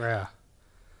door. Yeah.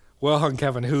 Well hung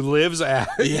Kevin, who lives at.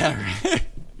 Yeah, right.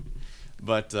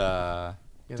 But yeah,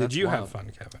 Did that's you wild. have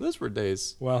fun, Kevin? Those were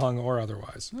days. Well hung or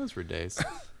otherwise. Those were days.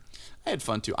 I had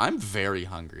fun too. I'm very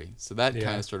hungry, so that Yeah.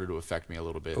 kind of started to affect me a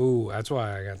little bit. Ooh, that's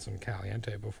why I got some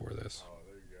caliente before this. Oh,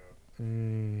 there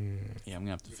you go. Yeah, I'm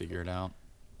gonna have to figure it out.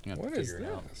 I'm gonna have What to is figure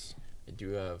it out. this? I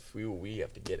do have. We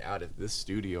have to get out of this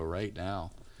studio right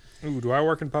now. Ooh, do I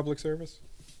work in public service?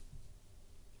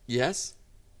 Yes.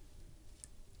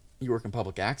 You work in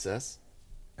public access.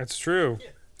 That's true.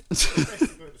 Basically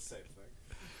the same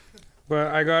thing. But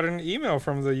I got an email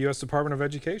from the U.S. Department of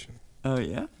Education Oh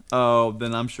yeah. Oh,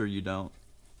 then I'm sure you don't.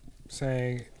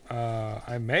 saying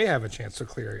I may have a chance to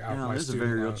clear out my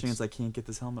student loans. I can't get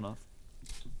this helmet off.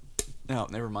 No,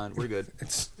 never mind. We're good.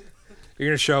 It's, you're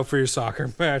gonna show up for your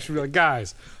soccer match and be like,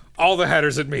 guys, all the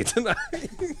headers at me tonight.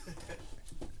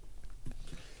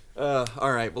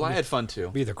 All right. Well, I had fun too.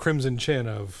 Be the crimson chin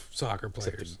of soccer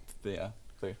Except players. the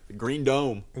green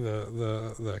dome.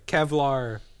 The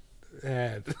Kevlar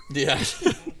head. Yeah.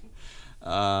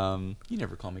 You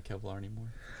never call me Kevlar anymore.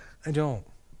 I don't,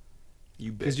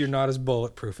 You bitch. because you're not as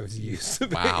bulletproof as you used to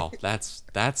be. Wow, that's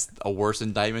a worse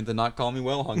indictment than not calling me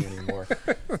well hung anymore.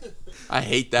 I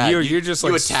hate that. You're just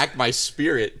you like attacked my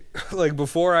spirit. Like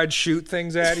before, I'd shoot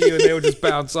things at you and they would just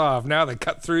bounce off. Now they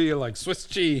cut through you like Swiss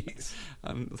cheese.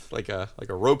 I'm like a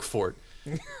Roquefort.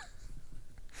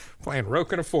 Playing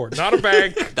roke in a fort, not a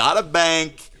bank, Not a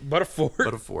bank, but a fort.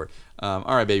 but a fort. All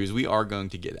right, babies, we are going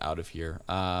to get out of here.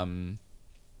 I don't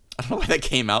know why that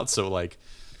came out so like.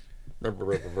 I'm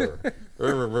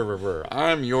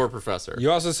your professor. You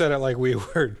also said it like we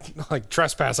were like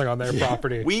trespassing on their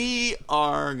property. We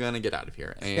are gonna get out of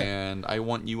here, and I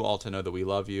want you all to know that we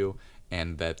love you,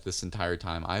 and that this entire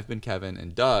time I've been Kevin,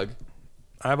 and Doug,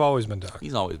 I've always been Doug.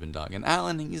 he's always been Doug, and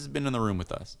Alan, he's been in the room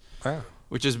with us, Yeah.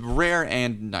 which is rare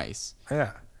and nice.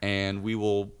 Yeah. And we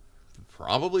will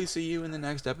probably see you in the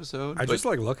next episode. I but just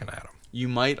like looking at him. you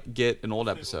might get an old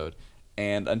episode.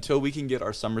 And until we can get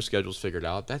our summer schedules figured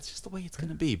out, that's just the way it's going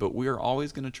to be. But we are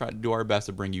always going to try to do our best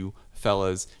to bring you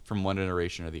fellas from one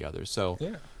generation or the other. So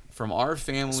Yeah. from our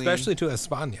family... Especially to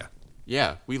España.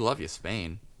 Yeah, we love you,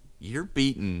 Spain. You're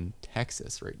beating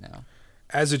Texas right now.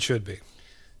 As it should be.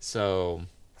 So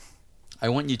I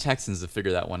want you Texans to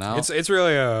figure that one out. It's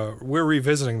really we're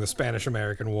revisiting the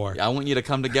Spanish-American War. I want you to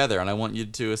come together, and I want you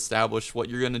to establish what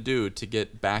you're going to do to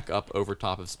get back up over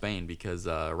top of Spain, because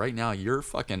right now you're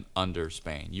fucking under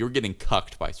Spain. You're getting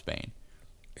cucked by Spain.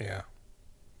 Yeah.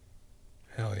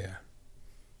 Hell yeah.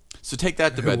 So take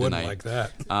that to Who bed wouldn't tonight. like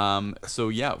that? So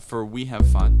yeah, we have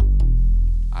fun.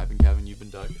 I've been Kevin, you've been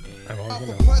Doug, and I've always For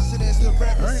been out. presidents to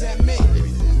represent me.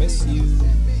 Miss you.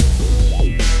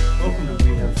 Welcome to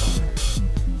We Have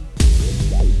Fun.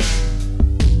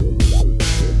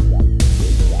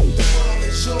 The world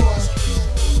is yours.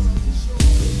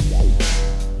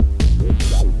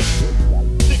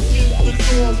 Kick in the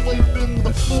door, wave in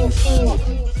the 4-4.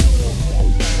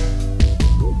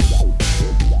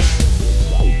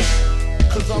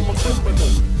 Cause I'm a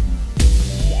criminal.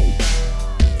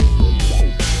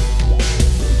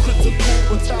 Critical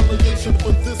retaliation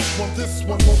for this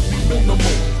one won't be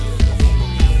minimal.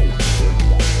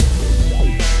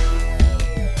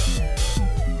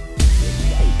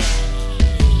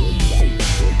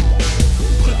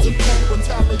 Critical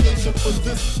retaliation for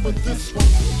this one.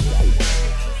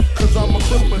 Cause I'm a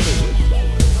criminal.